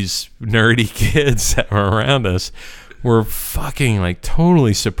these nerdy kids that were around us were fucking like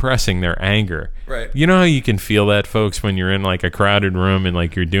totally suppressing their anger. Right. You know how you can feel that, folks, when you're in like a crowded room and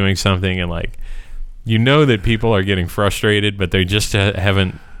like you're doing something and like that people are getting frustrated, but they just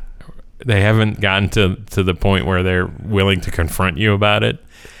haven't gotten to the point where they're willing to confront you about it.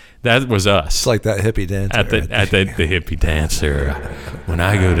 That was us. It's like that hippie dancer. At the hippie dancer. When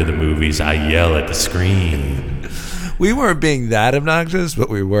I go to the movies, I yell at the screen. We weren't being that obnoxious, but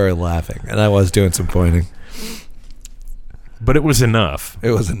we were laughing, and I was doing some pointing. But it was enough. It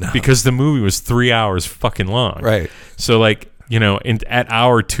was enough because the movie was 3 hours fucking long. Right. So like at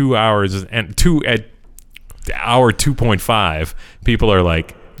hour 2 hours and at hour 2.5, people are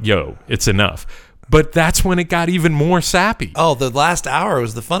like, "Yo, it's enough." But that's when it got even more sappy. Oh, the last hour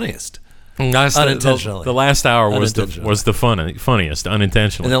was the funniest. Unintentionally. The last hour was the funniest,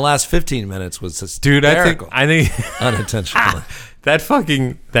 unintentionally. And the last 15 minutes was dude, hysterical. I think unintentionally.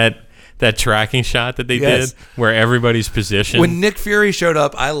 that That tracking shot that they Yes. did, where everybody's positioned. When Nick Fury showed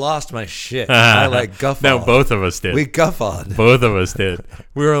up, I lost my shit. I like guffawed. No, both of us did. We guffawed. Both of us did.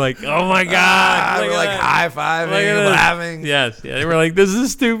 We were like, "Oh my god!" We're Look like at that. high Look fiving, at this. laughing. Yes, yeah. They were like, "This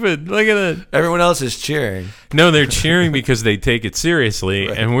is stupid." Look at it. Everyone else is cheering. No, they're cheering because they take it seriously,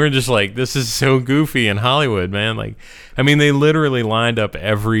 and we're just like, "This is so goofy in Hollywood, man." Like, I mean, they literally lined up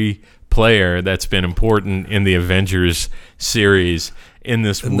every player that's been important in the Avengers series in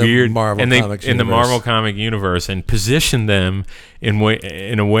this the weird Marvel and they Comics in the universe. Marvel comic universe, and positioned them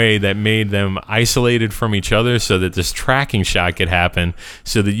in a way that made them isolated from each other, so that this tracking shot could happen,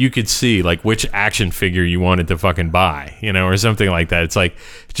 so that you could see like which action figure you wanted to fucking buy, you know, or something like that. It's like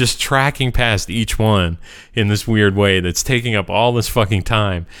just tracking past each one in this weird way that's taking up all this fucking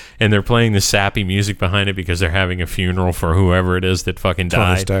time, and they're playing the sappy music behind it because they're having a funeral for whoever it is that fucking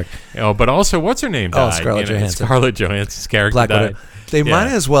Tony died. Stark. Oh, but also, what's her name died? Scarlett Johansson. Scarlett Johansson's character Black died. Widow. They might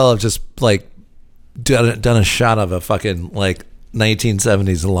as well have just like done a shot of a fucking like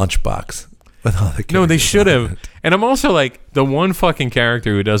 1970s lunchbox with all the No, they characters should on have. it. And I'm also like, the one fucking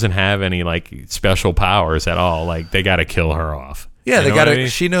character who doesn't have any like special powers at all, like they got to kill her off. Yeah, You they know got what I to. mean?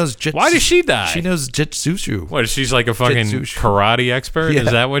 She knows. Why does she die? She knows jitsu. What, she's like a fucking Jitsu. karate expert? Yeah.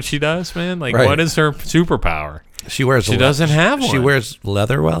 Is that what she does, man? Like, Right. what is her superpower? She wears. She doesn't have She one. wears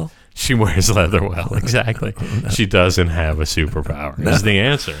leather well. She wears leather well, exactly. She doesn't have a superpower. Is the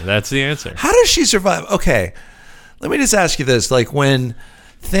answer. That's the answer. How does she survive? Okay, let me just ask you this: like when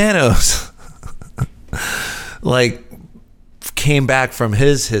Thanos, like, came back from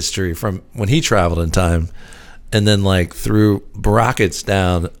his history from when he traveled in time, and then like threw rockets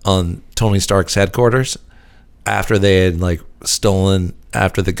down on Tony Stark's headquarters after they had like stolen,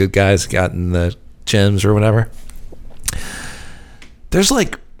 after the good guys gotten the gems or whatever. There's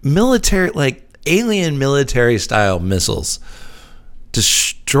like military, like alien military style missiles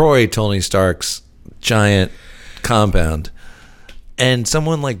destroy Tony Stark's giant compound, and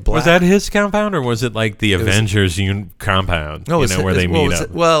someone like Black. Was that his compound, or was it like the Avengers compound? No, you it's know, where they meet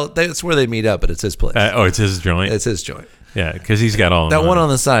up. Well, that's where they meet up, but it's his place. Oh, it's his joint. It's his joint. Yeah, because he's got all the That money. one on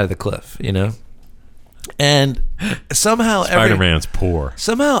the side of the cliff, you know. And somehow Spider-Man's poor.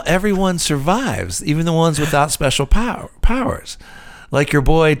 somehow everyone survives, even the ones without special powers. Like your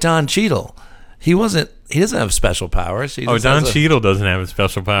boy Don Cheadle. He doesn't have special powers. He Oh, just Don has a- Cheadle doesn't have a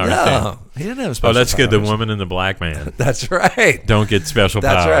special power. No, he didn't have special Oh, that's powers. good. The woman and the black man That's right. don't get special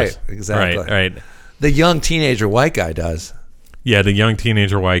That's powers. right. Exactly. Right. The young teenager white guy does. Yeah, the young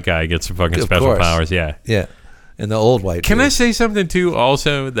teenager white guy gets some fucking Of special course. powers. Yeah. Yeah. And the old white Can dude. I say something too?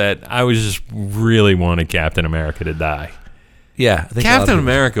 Also, that I was just really wanted Captain America to die. Yeah. I think a lot of Captain people-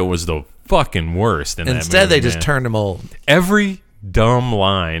 America was the fucking worst in that Instead, movie, they just man. turned him old. Every dumb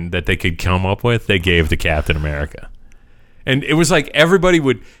line that they could come up with, they gave to Captain America. And it was like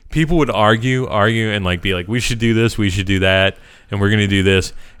people would argue, and like be like, we should do this, we should do that, and we're going to do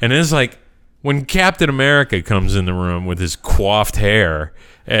this. And it's like, when Captain America comes in the room with his coiffed hair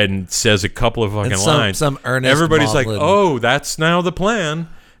and says a couple of fucking And lines, some Ernest everybody's like, Maudlin. oh, that's now the plan,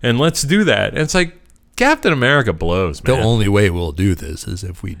 and let's do that. And it's like, Captain America blows, man. only way we'll do this is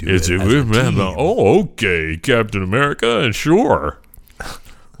if we do It's it. a, as a man, team. oh, okay, Captain America, sure.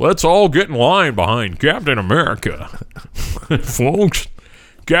 Let's all get in line behind Captain America. Folks,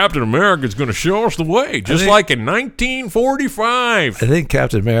 Captain America's going to show us the way, just think- like in 1945. I think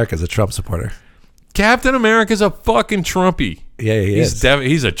Captain America's a Trump supporter. Captain America's a fucking Trumpy. Yeah, he is.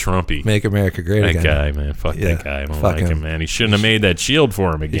 He's a Trumpy. Make America great That again. guy, man. Fuck Yeah, that guy. I don't fuck like him, him. man. He shouldn't have made that shield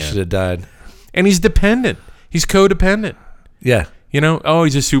for him He should again. have died. And he's dependent. He's codependent. Yeah. You know, oh,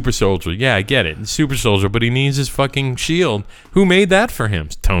 he's a super soldier. Yeah, I get it. He's a super soldier, but he needs his fucking shield. Who made that for him?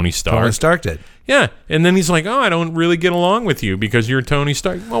 Tony Stark. Tony Stark did. Yeah, and then he's like, oh, I don't really get along with you because you're Tony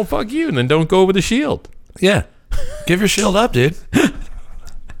Stark. Well, fuck you, and then don't go with the shield. Yeah. Give your shield up, dude.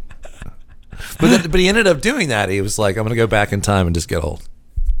 But he ended up doing that. He was like, I'm going to go back in time and just get old.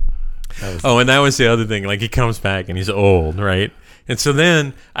 Oh, and that was the other thing. Like, he comes back and he's old, right? And so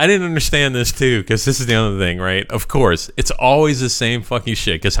then I didn't understand this too, because this is the other thing, right? Of course, it's always the same fucking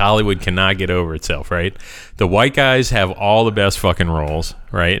shit because Hollywood cannot get over itself, right? The white guys have all the best fucking roles,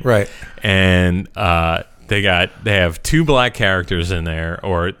 right? Right. And they have two black characters in there,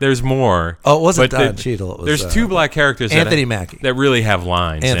 or there's more. Oh, it wasn't but Don Cheadle. It was, there's two black characters, Anthony Mackie. that really have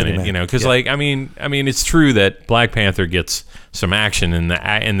lines Anthony in it, Mackie, you know, because yeah. like I mean, it's true that Black Panther gets some action in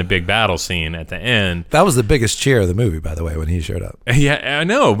the big battle scene at the end. That was the biggest cheer of the movie, by the way, when he showed up. Yeah, I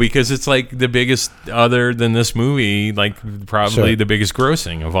know, because it's like the biggest, other than this movie, like probably Sure. the biggest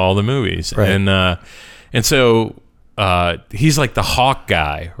grossing of all the movies, Right. and so he's like the Hawk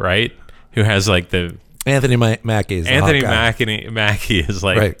guy, right? Who has like the Anthony Mackie is the Anthony Hawk guy. Mackie is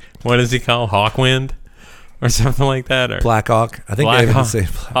like, Right. what does he call Hawkwind or something like that? Or Black Hawk. I think Black they even Hawk, say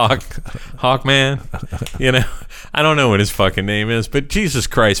Hawkman. You know, I don't know what his fucking name is, but Jesus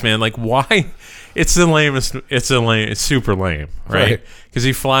Christ, man, like why? It's the lamest. It's super lame, right? Right. Because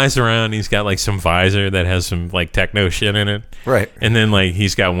he flies around. He's got like some visor that has some like techno shit in it, Right. and then like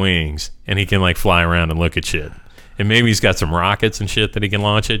he's got wings and he can like fly around and look at shit. And maybe he's got some rockets and shit that he can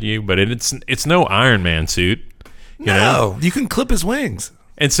launch at you, but it's no Iron Man suit. You know? You can clip his wings.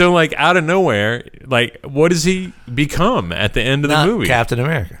 And so, like, out of nowhere, like, what does he become at the end of Not the movie? Captain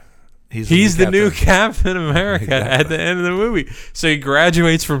America. He's the new Captain America Exactly. at the end of the movie. So he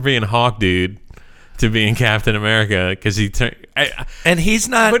graduates from being Hawk Dude to being Captain America because he And he's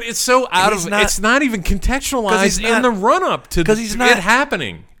not. but it's so out he's of not- it's not even contextualized not- in the run up to 'cause he's not- it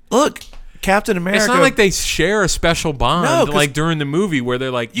happening. Look, Captain America. It's not like they share a special bond No, 'cause like during the movie where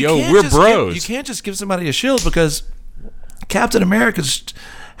they're like, you "Yo, can't we're just bros." you can't just give somebody a shield because Captain America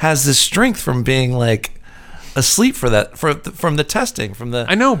has this strength from being like asleep from the testing from the.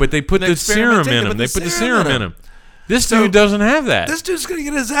 I know, but they put the serum experimentation, in they him. put They the put the serum serum in in him. him. This So- dude doesn't have that. This dude's gonna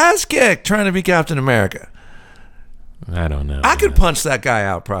get his ass kicked trying to be Captain America. I don't know. I could punch that guy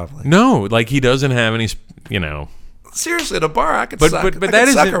out probably. No, like he doesn't have any, you know. Seriously, at a bar, I could. But suck, that I could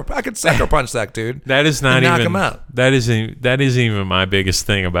isn't- sucker, I could sucker punch that dude. That is not and knock even. him out. That isn't even my biggest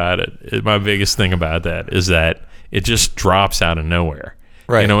thing about it. My biggest thing about that is that it just drops out of nowhere.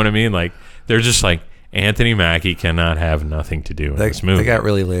 Right. You know what I mean? Like they're just like Anthony Mackie cannot have nothing to do in this movie. They got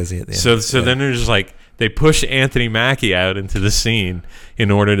really lazy at the end. So then they're just like they push Anthony Mackie out into the scene in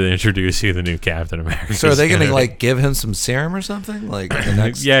order to introduce you the new Captain America. So are they going to like give him some serum or something? Like the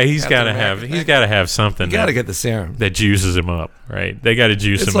next Yeah, he's Captain got to America have thing? he's got to have something. You got to that, get the serum. that juices him up, right? They got to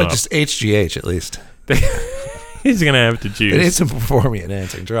juice It's him like up. just HGH at least. He's gonna have to juice. They need some performing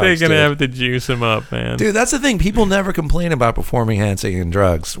enhancing drugs. They're gonna dude. have to juice him up, man. Dude, that's the thing. People never complain about performing enhancing and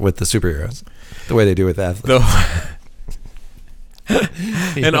drugs with the superheroes, the way they do with athletes.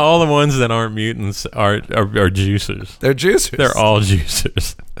 And all the ones that aren't mutants are juicers. They're juicers. They're all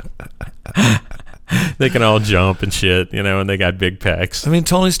juicers. They can all jump and shit, you know, and they got big pecs. I mean,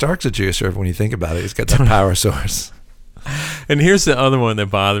 Tony Stark's a juicer when you think about it. He's got that power source. And here's the other one that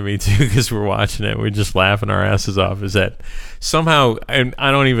bothered me too, because we're watching it, we're just laughing our asses off. Is that somehow, and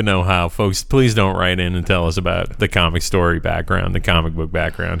I don't even know how, folks. Please don't write in and tell us about the comic story background, the comic book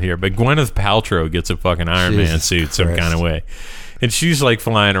background here. But Gwyneth Paltrow gets a fucking Iron Man Jesus suit some Christ. kind of way, and she's like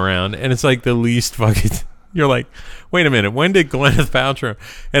flying around, and it's like the least fucking. You're like, wait a minute, when did Gwyneth Paltrow?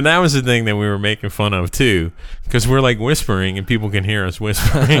 And that was the thing that we were making fun of too, because we're like whispering and people can hear us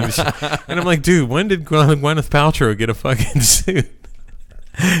whispering. And I'm like, dude, when did Gwyneth Paltrow get a fucking suit?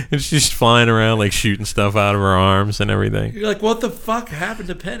 And she's flying around like shooting stuff out of her arms and everything. You're like, what the fuck happened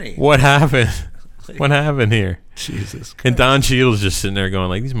to Penny? What happened? What happened here? Jesus Christ. And Don Cheadle's just sitting there going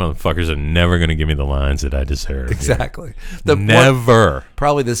like, these motherfuckers are never going to give me the lines that I deserve. Exactly. Never.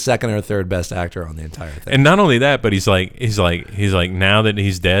 Probably the second or third best actor on the entire thing. And not only that, but he's like, now that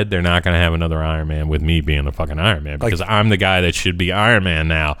he's dead, they're not going to have another Iron Man with me being the fucking Iron Man because I'm the guy that should be Iron Man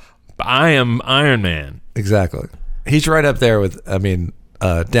now. I am Iron Man. Exactly. He's right up there with, I mean,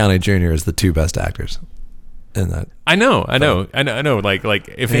 Downey Jr. is the two best actors in that. I know. Like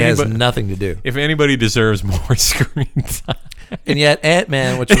if He has anybody, nothing to do. if anybody deserves more screen time, And yet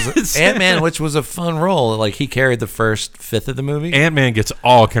Ant-Man, which was a fun role, like he carried the first fifth of the movie. Ant-Man gets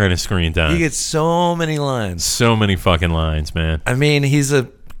all kind of screen time. He gets so many lines. So many fucking lines, man. I mean, he's a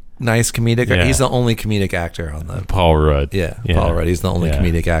nice comedic. Yeah. He's the only comedic actor on the. Paul Rudd. Paul Rudd. He's the only Yeah.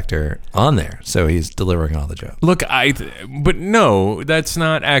 comedic actor on there, so he's delivering all the jokes. Look, but no, that's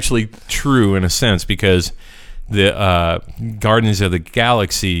not actually true in a sense because the Guardians of the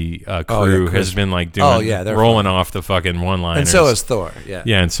Galaxy crew Chris- has been like doing, they're rolling off the fucking one-liners. And so is Thor. Yeah.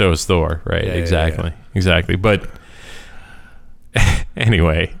 Yeah, and so is Thor. Right? Yeah, exactly. yeah. Exactly. But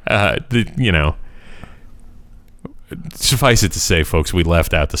anyway, you know, suffice it to say, folks, we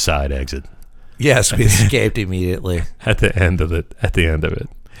left out the side exit Yes, we escaped immediately. at the end of it.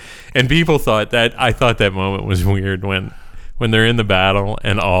 And people thought that I thought that moment was weird when they're in the battle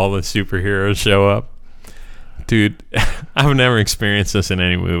and all the superheroes show up. Dude, I've never experienced this in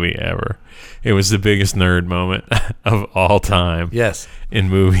any movie ever. It was the biggest nerd moment of all time. Yes. In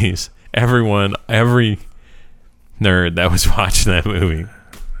movies. Every nerd that was watching that movie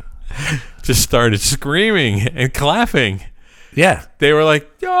just started screaming and clapping. Yeah. They were like,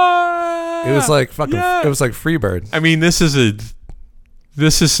 "Yeah!" It was like fucking. Yeah. It was like Freebird. I mean, this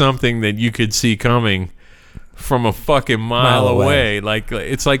is something that you could see coming from a fucking mile away. Like,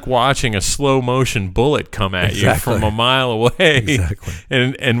 it's like watching a slow motion bullet come at you from a mile away. Exactly.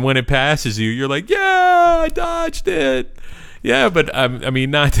 And when it passes you, you're like, yeah, I dodged it. Yeah, but I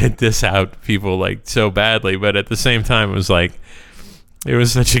mean, not to diss out people like so badly, but at the same time, it was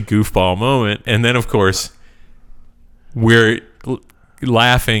such a goofball moment. And then, of course, we're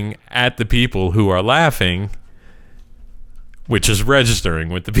laughing at the people who are laughing, which is registering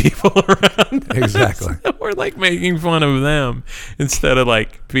with the people around us. Exactly. We're like making fun of them instead of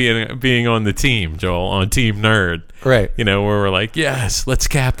like being on the team, Joel, on Team Nerd. Right. You know, where we're like, yes, let's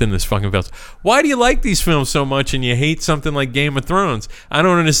captain this fucking film. Why do you like these films so much and you hate something like Game of Thrones? I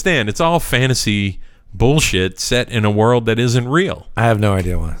don't understand. It's all fantasy bullshit set in a world that isn't real. I have no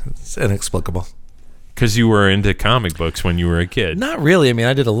idea why. It's inexplicable. Because you were into comic books when you were a kid. Not really. I mean,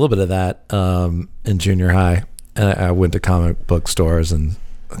 I did a little bit of that in junior high. And I went to comic book stores and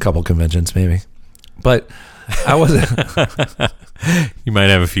a couple conventions maybe. But I wasn't... You might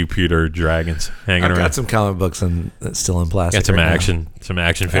have a few pewter dragons hanging around. I've got some comic books and still in plastic. Got some right action, now. some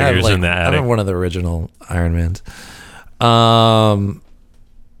action figures in the attic. I have one of the original Iron Mans.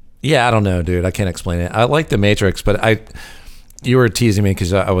 Yeah, I don't know, dude. I can't explain it. I like The Matrix, but you were teasing me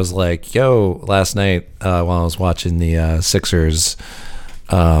because I was like, yo, last night while I was watching the Sixers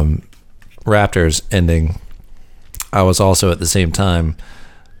Raptors ending, I was also at the same time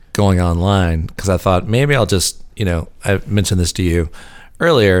going online because I thought maybe I'll just, I mentioned this to you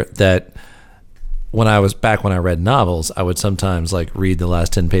earlier that when I read novels, I would sometimes like read the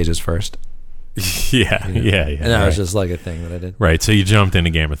last 10 pages first. Yeah. And that was just like a thing that I did. Right. So you jumped into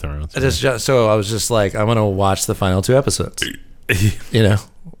Game of Thrones. So I was just like, I'm going to watch the final 2 episodes.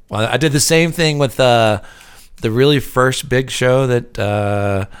 I did the same thing with the really first big show that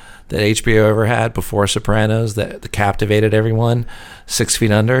HBO ever had before Sopranos that captivated everyone, 6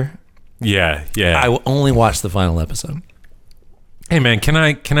 Feet Under. Yeah. I only watched the final episode. Hey man, can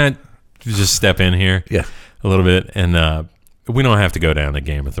I just step in here? Yeah. A little bit, and we don't have to go down the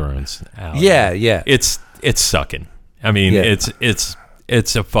Game of Thrones alley. Yeah. It's sucking. I mean,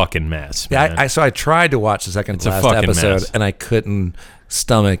 it's a fucking mess. Man. Yeah, so I tried to watch the second to last episode, mess. And I couldn't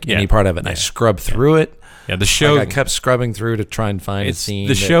stomach any part of it. And I scrubbed through it. Yeah, the show. I kept scrubbing through to try and find a scene.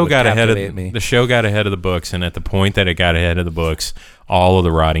 The show got ahead of me. The show got ahead of the books, and at the point that it got ahead of the books, all of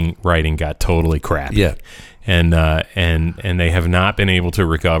the writing got totally crappy. Yeah. And they have not been able to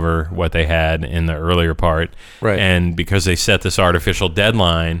recover what they had in the earlier part. Right. And because they set this artificial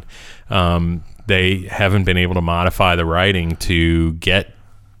deadline, they haven't been able to modify the writing to get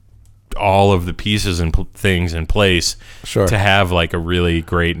all of the pieces and things in place to have like a really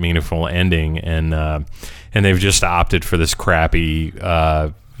great, meaningful ending. And they've just opted for this crappy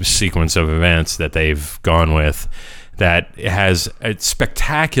sequence of events that they've gone with. That has a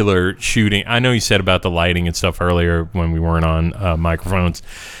spectacular shooting. I know you said about the lighting and stuff earlier when we weren't on microphones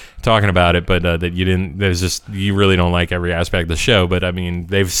talking about it, but that you didn't. You really don't like every aspect of the show. But I mean,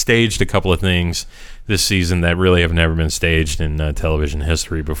 they've staged a couple of things this season that really have never been staged in television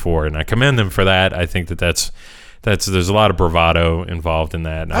history before, and I commend them for that. I think that's there's a lot of bravado involved in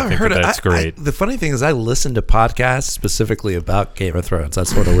that. And I think that's great. The funny thing is, I listen to podcasts specifically about Game of Thrones.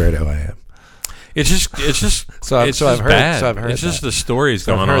 That's what a weirdo I am. It's just I've heard bad. It's just the stories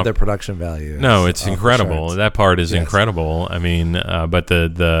going on. I've heard their production value. No, it's incredible. That part is incredible. I mean, but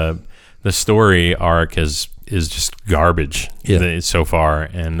the story arc is just garbage so far,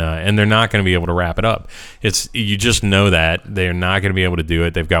 and they're not going to be able to wrap it up. You just know that they're not going to be able to do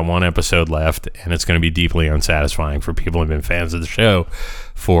it. They've got 1 episode left, and it's going to be deeply unsatisfying for people who've been fans of the show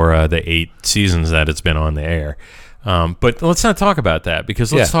for the 8 seasons that it's been on the air. But let's not talk about that,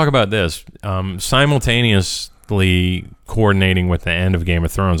 because let's talk about this. Simultaneously coordinating with the end of Game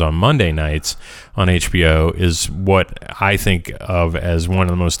of Thrones on Monday nights on HBO is what I think of as one of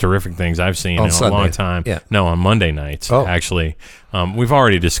the most terrific things I've seen in a long time. Yeah. No, on Monday nights, actually. We've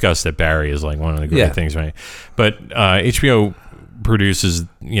already discussed that Barry is like one of the great things, right? But HBO produces,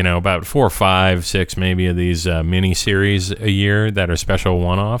 about 4 or 5, 6 maybe of these mini series a year that are special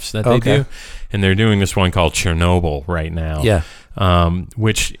one-offs that they do, and they're doing this one called Chernobyl right now,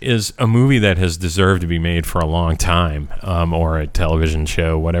 which is a movie that has deserved to be made for a long time, or a television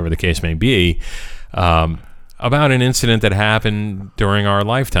show, whatever the case may be, about an incident that happened during our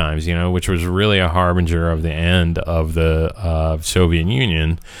lifetimes, which was really a harbinger of the end of the Soviet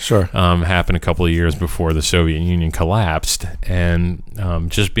Union. Sure. Happened a couple of years before the Soviet Union collapsed. And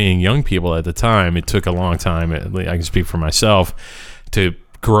just being young people at the time, it took a long time, I can speak for myself, to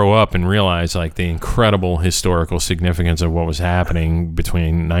grow up and realize like the incredible historical significance of what was happening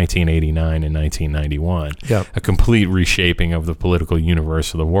between 1989 and 1991. Yep. A complete reshaping of the political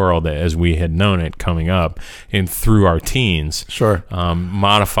universe of the world as we had known it coming up and through our teens. Sure.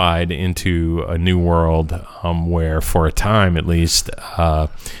 Modified into a new world where, for a time at least,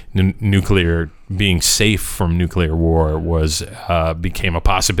 nuclear being safe from nuclear war was became a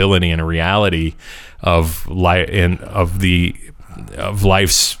possibility and a reality of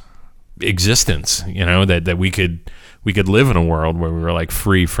life's existence. You know, that we could live in a world where we were like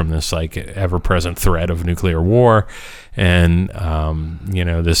free from this like ever-present threat of nuclear war, and you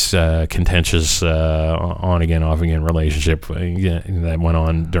know, this contentious on again off again relationship that went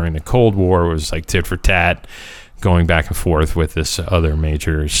on during the Cold War was like tit for tat, going back and forth with this other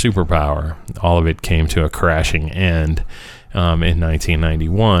major superpower. All of it came to a crashing end in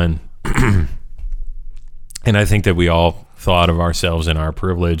 1991. And I think that we all thought of ourselves in our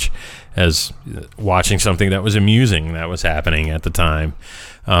privilege as watching something that was amusing that was happening at the time.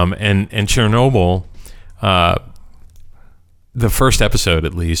 And Chernobyl, the first episode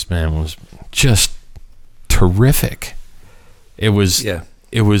at least, man, was just terrific. It was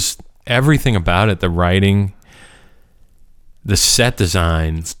everything about it, the writing, the set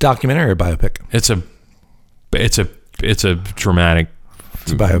design. It's a documentary or biopic. It's a dramatic.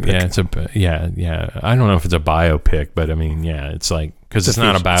 It's a biopic. Yeah. I don't know if it's a biopic, but I mean, yeah, it's like, because it's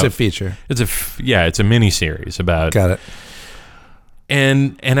not about. It's a feature. It's a mini series about. Got it.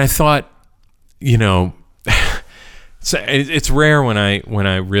 And I thought, you know, so it's rare when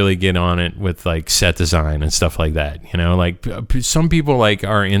I really get on it with like set design and stuff like that. You know, like some people like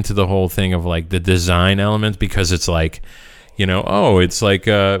are into the whole thing of like the design element because it's like, you know, oh, it's like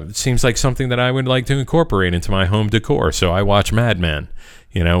it seems like something that I would like to incorporate into my home decor. So I watch Mad Men,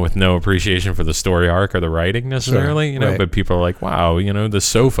 you know, with no appreciation for the story arc or the writing necessarily, sure, you know, right. But people are like, wow, you know, the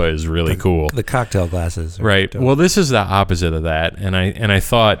sofa is really cool. The cocktail glasses. Right. dope. Well, this is the opposite of that. And I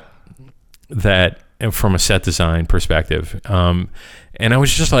thought that from a set design perspective, and I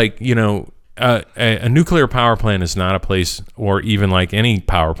was just like, you know, a nuclear power plant is not a place, or even like any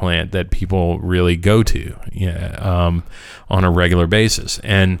power plant, that people really go to on a regular basis.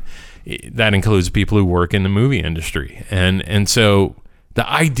 And that includes people who work in the movie industry. And so the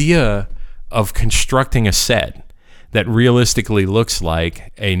idea of constructing a set that realistically looks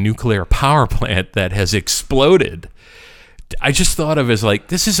like a nuclear power plant that has exploded, I just thought of as like,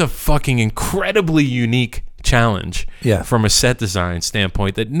 this is a fucking incredibly unique challenge from a set design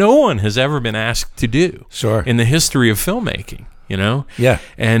standpoint that no one has ever been asked to do in the history of filmmaking, you know? Yeah.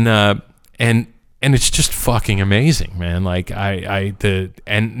 And it's just fucking amazing, man. Like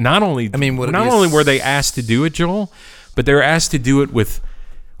and not only were they asked to do it, Joel, but they were asked to do it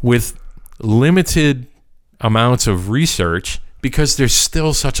with limited amounts of research, because there's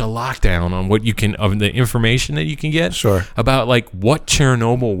still such a lockdown on what you can, of the information that you can get about like what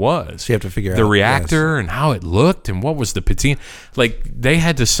Chernobyl was. So you have to figure out the reactor and how it looked and what was the patina. Like they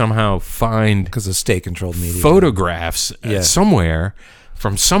had to somehow find, because of state-controlled media, photographs somewhere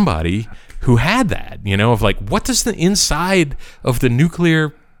from somebody who had that, you know, of like, what does the inside of the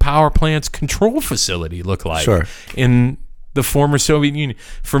nuclear power plant's control facility look like in the former Soviet Union?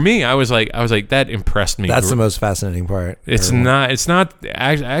 For me, I was like, that impressed me. That's the most fascinating part. It's not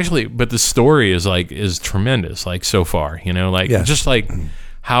actually, but the story is tremendous. Like so far, you know, like just like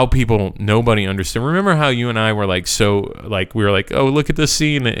how nobody understood. Remember how you and I were like, so like, we were like, oh, look at this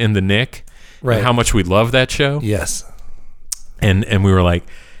scene in The Knick, right? And how much we love that show. Yes. And we were like,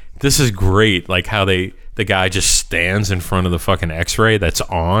 this is great. Like how the guy just stands in front of the fucking X-ray that's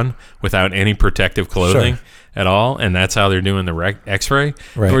on without any protective clothing at all, and that's how they're doing the X-ray.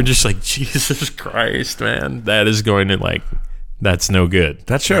 Right. We're just like, Jesus Christ, man, that is going to like, that's no good.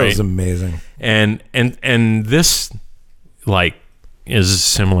 That show is amazing. And this like is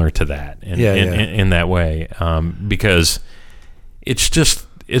similar to that in that way, because it's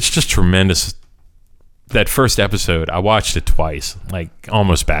just tremendous. That first episode, I watched it twice, like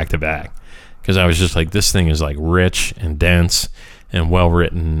almost back to back, because I was just like, this thing is like rich and dense and well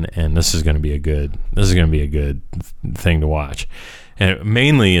written, and this is going to be a good thing to watch. And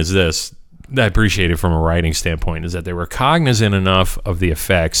mainly is this that I appreciate it from a writing standpoint, is that they were cognizant enough of the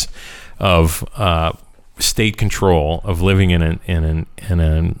effects of state control, of living in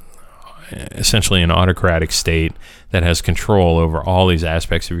an essentially an autocratic state that has control over all these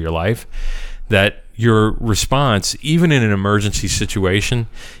aspects of your life, that your response, even in an emergency situation,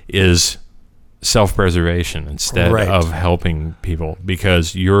 is self-preservation instead of helping people,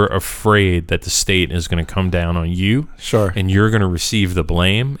 because you're afraid that the state is going to come down on you, and you're going to receive the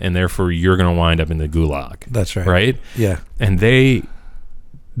blame, and therefore you're going to wind up in the gulag. That's right. Right? Yeah. And they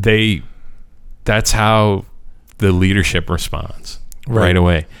that's how the leadership responds right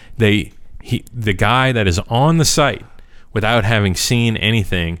away. The guy that is on the site without having seen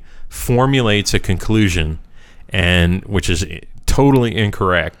anything formulates a conclusion, and which is totally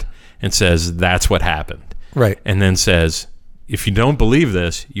incorrect, and says that's what happened. Right. And then says, if you don't believe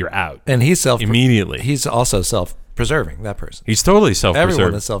this, you're out. And he's immediately. He's also self-preserving, that person. He's totally self-preserving.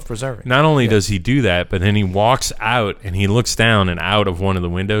 Everyone is self-preserving. Not only does he do that, but then he walks out and he looks down and out of one of the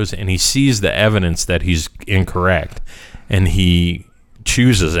windows and he sees the evidence that he's incorrect, and he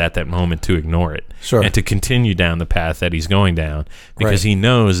chooses at that moment to ignore it and to continue down the path that he's going down, because he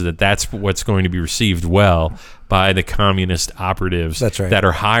knows that that's what's going to be received well by the communist operatives that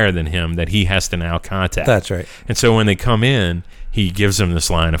are higher than him, that he has to now contact. That's right. And so when they come in, he gives them this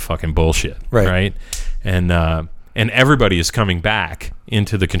line of fucking bullshit, right? And everybody is coming back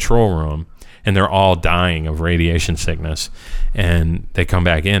into the control room, and they're all dying of radiation sickness, and they come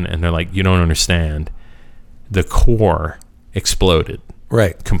back in and they're like, you don't understand, the core exploded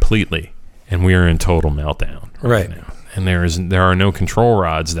completely, and we are in total meltdown right now, and there are no control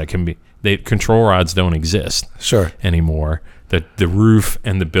rods that can be control rods don't exist anymore. The roof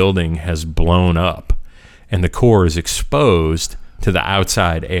and the building has blown up, and the core is exposed to the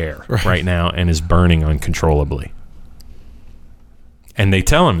outside air right now and is burning uncontrollably. And they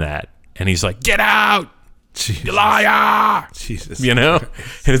tell him that, and he's like, get out, you liar, Jesus, you know.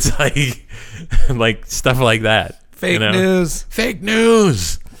 And it's like stuff like that. Fake news. Fake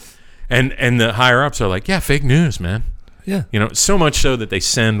news. And the higher ups are like, yeah, fake news, man. Yeah. You know, so much so that they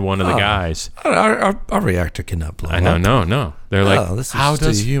send one of the guys. Our reactor cannot blow up. No. They're like, this is how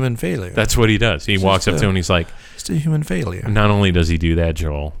does human failure? That's what he does. He walks up to him and he's like, it's a human failure. Not only does he do that,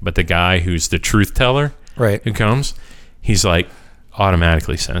 Joel, but the guy who's the truth teller who comes, he's like,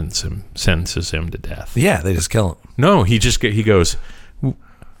 automatically sentences him to death. Yeah, they just kill him. No, he goes,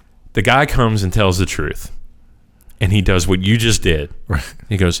 the guy comes and tells the truth. And he does what you just did.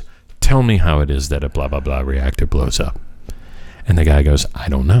 He goes, tell me how it is that a blah, blah, blah reactor blows up. And the guy goes, I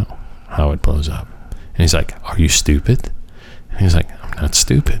don't know how it blows up. And he's like, are you stupid? And he's like, I'm not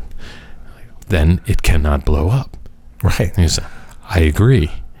stupid. Then it cannot blow up. Right. And he's like, I agree.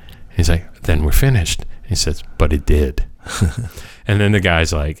 And he's like, then we're finished. And he says, but it did. And then the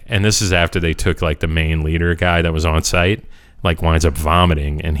guy's like, and this is after they took like the main leader guy that was on site, like winds up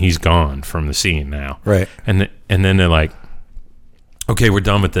vomiting, and he's gone from the scene now. Right. And then they're like, okay, we're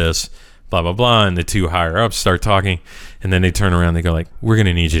done with this, blah, blah, blah. And the two higher ups start talking, and then they turn around, they go like, we're going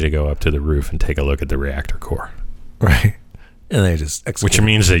to need you to go up to the roof and take a look at the reactor core. Right. And they just execute. Which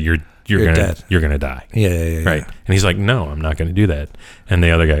means that you're gonna die. Yeah. Right. And he's like, no, I'm not gonna do that. And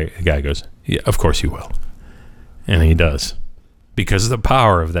the other guy goes, yeah, of course you will. And he does. Because of the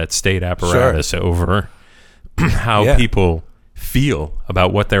power of that state apparatus over how people feel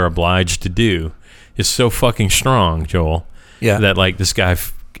about what they're obliged to do is so fucking strong, Joel. Yeah. That like this guy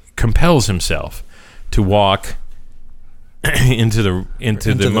compels himself to walk into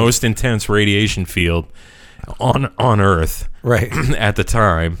the most intense radiation field on Earth at the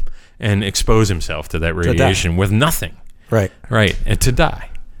time and expose himself to that radiation with nothing. Right. And to die.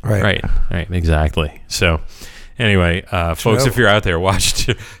 Right. Exactly. So anyway, folks, if you're out there, watch.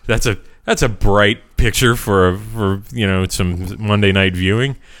 That's a bright picture for some Monday night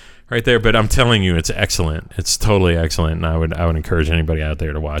viewing right there. But I'm telling you, it's excellent. It's totally excellent, and I would encourage anybody out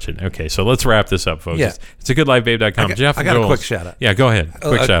there to watch it. Okay, so let's wrap this up, folks. Yeah. It's a goodlifebabe.com. Jeff, I got a quick shout out. Yeah, go ahead.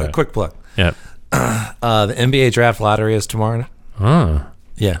 Quick shout out. A quick plug. Yeah. The NBA draft lottery is tomorrow.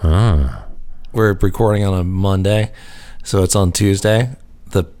 Yeah. We're recording on a Monday, so it's on Tuesday.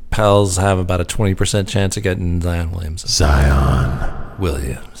 The Pels have about a 20% chance of getting Zion Williamson. So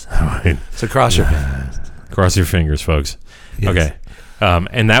cross your fingers. Cross your fingers, folks. Yes. Okay.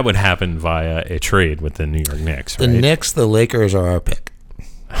 And that would happen via a trade with the New York Knicks, right? The Knicks, the Lakers are our pick.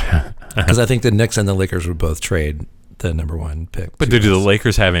 Because I think the Knicks and the Lakers would both trade the number one pick. But do the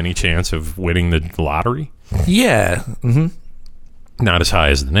Lakers have any chance of winning the lottery? Yeah. Mm-hmm. Not as high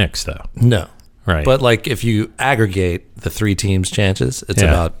as the Knicks, though. No. Right. But like if you aggregate the three teams' chances, it's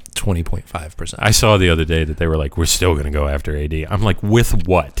about 20.5%. I saw the other day that they were like, we're still going to go after AD. I'm like, with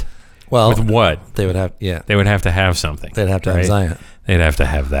what? Well, with what? They would have, They would have to have something. They'd have to have Zion. They'd have to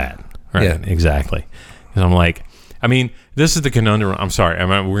have that. Right. Yeah. Exactly. And I'm like, I mean, this is the conundrum. I'm sorry.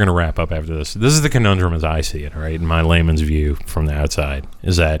 We're going to wrap up after this. This is the conundrum as I see it, all right? In my layman's view from the outside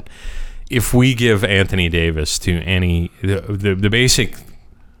is that if we give Anthony Davis to any, the basic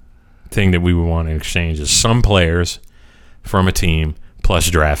thing that we would want in exchange is some players from a team plus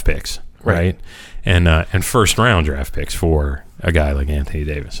draft picks, right? And first round draft picks for a guy like Anthony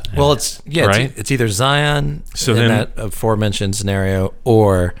Davis. Well, it's right? it's either Zion So in then- that aforementioned scenario,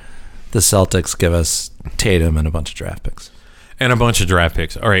 or the Celtics give us Tatum and a bunch of draft picks. And a bunch of draft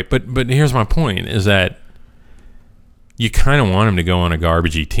picks. All right, but here's my point, is that you kind of want him to go on a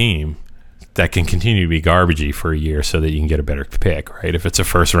garbagey team that can continue to be garbagey for a year so that you can get a better pick, right? If it's a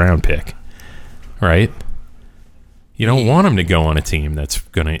first-round pick, right? You don't want him to go on a team that's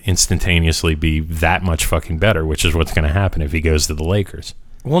going to instantaneously be that much fucking better, which is what's going to happen if he goes to the Lakers.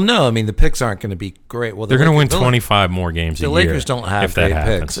 Well, no, I mean the picks aren't going to be great. Well, They're going to win the 25 more games a The year. Lakers don't have if that great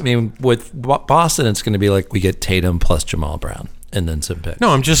happens. picks. I mean, with Boston, it's going to be like we get Tatum plus Jamal Brown and then some picks. No,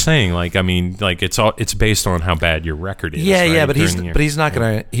 I'm just saying, like, I mean, like, it's based on how bad your record is. Yeah, right, yeah, but during the year. he's not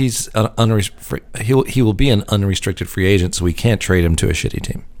going to. He's he will be an unrestricted free agent, so we can't trade him to a shitty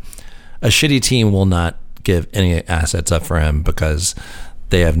team. A shitty team will not give any assets up for him because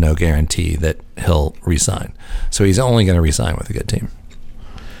they have no guarantee that he'll resign. So he's only going to resign with a good team.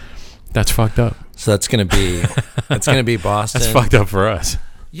 That's fucked up. So that's going to be Boston. That's fucked up for us.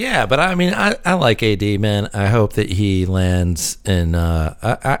 Yeah, but I mean, I like AD, man. I hope that he lands in.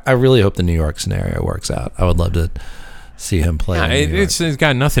 I really hope the New York scenario works out. I would love to see him play. Yeah, in New York. it's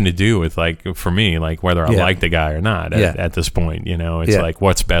got nothing to do with, like, for me, like, whether I Yeah. like the guy or not Yeah. at this point. You know, it's Yeah. like,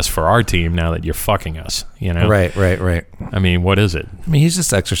 what's best for our team now that you're fucking us, you know? Right. I mean, what is it? I mean, he's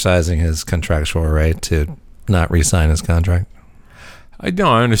just exercising his contractual right to not re-sign his contract. I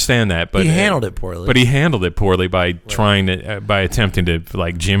understand that, but he handled it poorly. But he handled it poorly by trying to, by attempting to,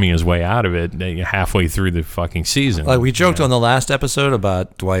 like, jimmy his way out of it halfway through the fucking season. Like we joked on the last episode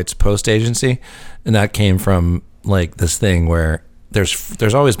about Dwight's post agency, and that came from like this thing where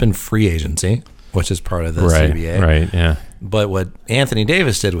there's always been free agency, which is part of the CBA. Right, yeah. But what Anthony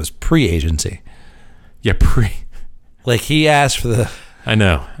Davis did was pre-agency. Yeah, Like he asked for the I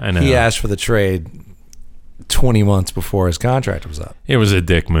know. he asked for the trade 20 months before his contract was up. It was a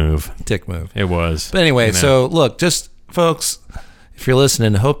dick move. Dick move. It was. But anyway, you know. so look, just folks, if you're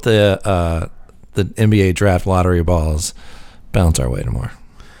listening, hope the NBA draft lottery balls bounce our way tomorrow.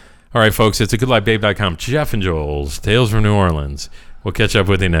 All right, folks, it's a goodlifebabe.com. Jeff and Joel's Tales from New Orleans. We'll catch up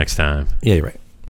with you next time. Yeah, you're right.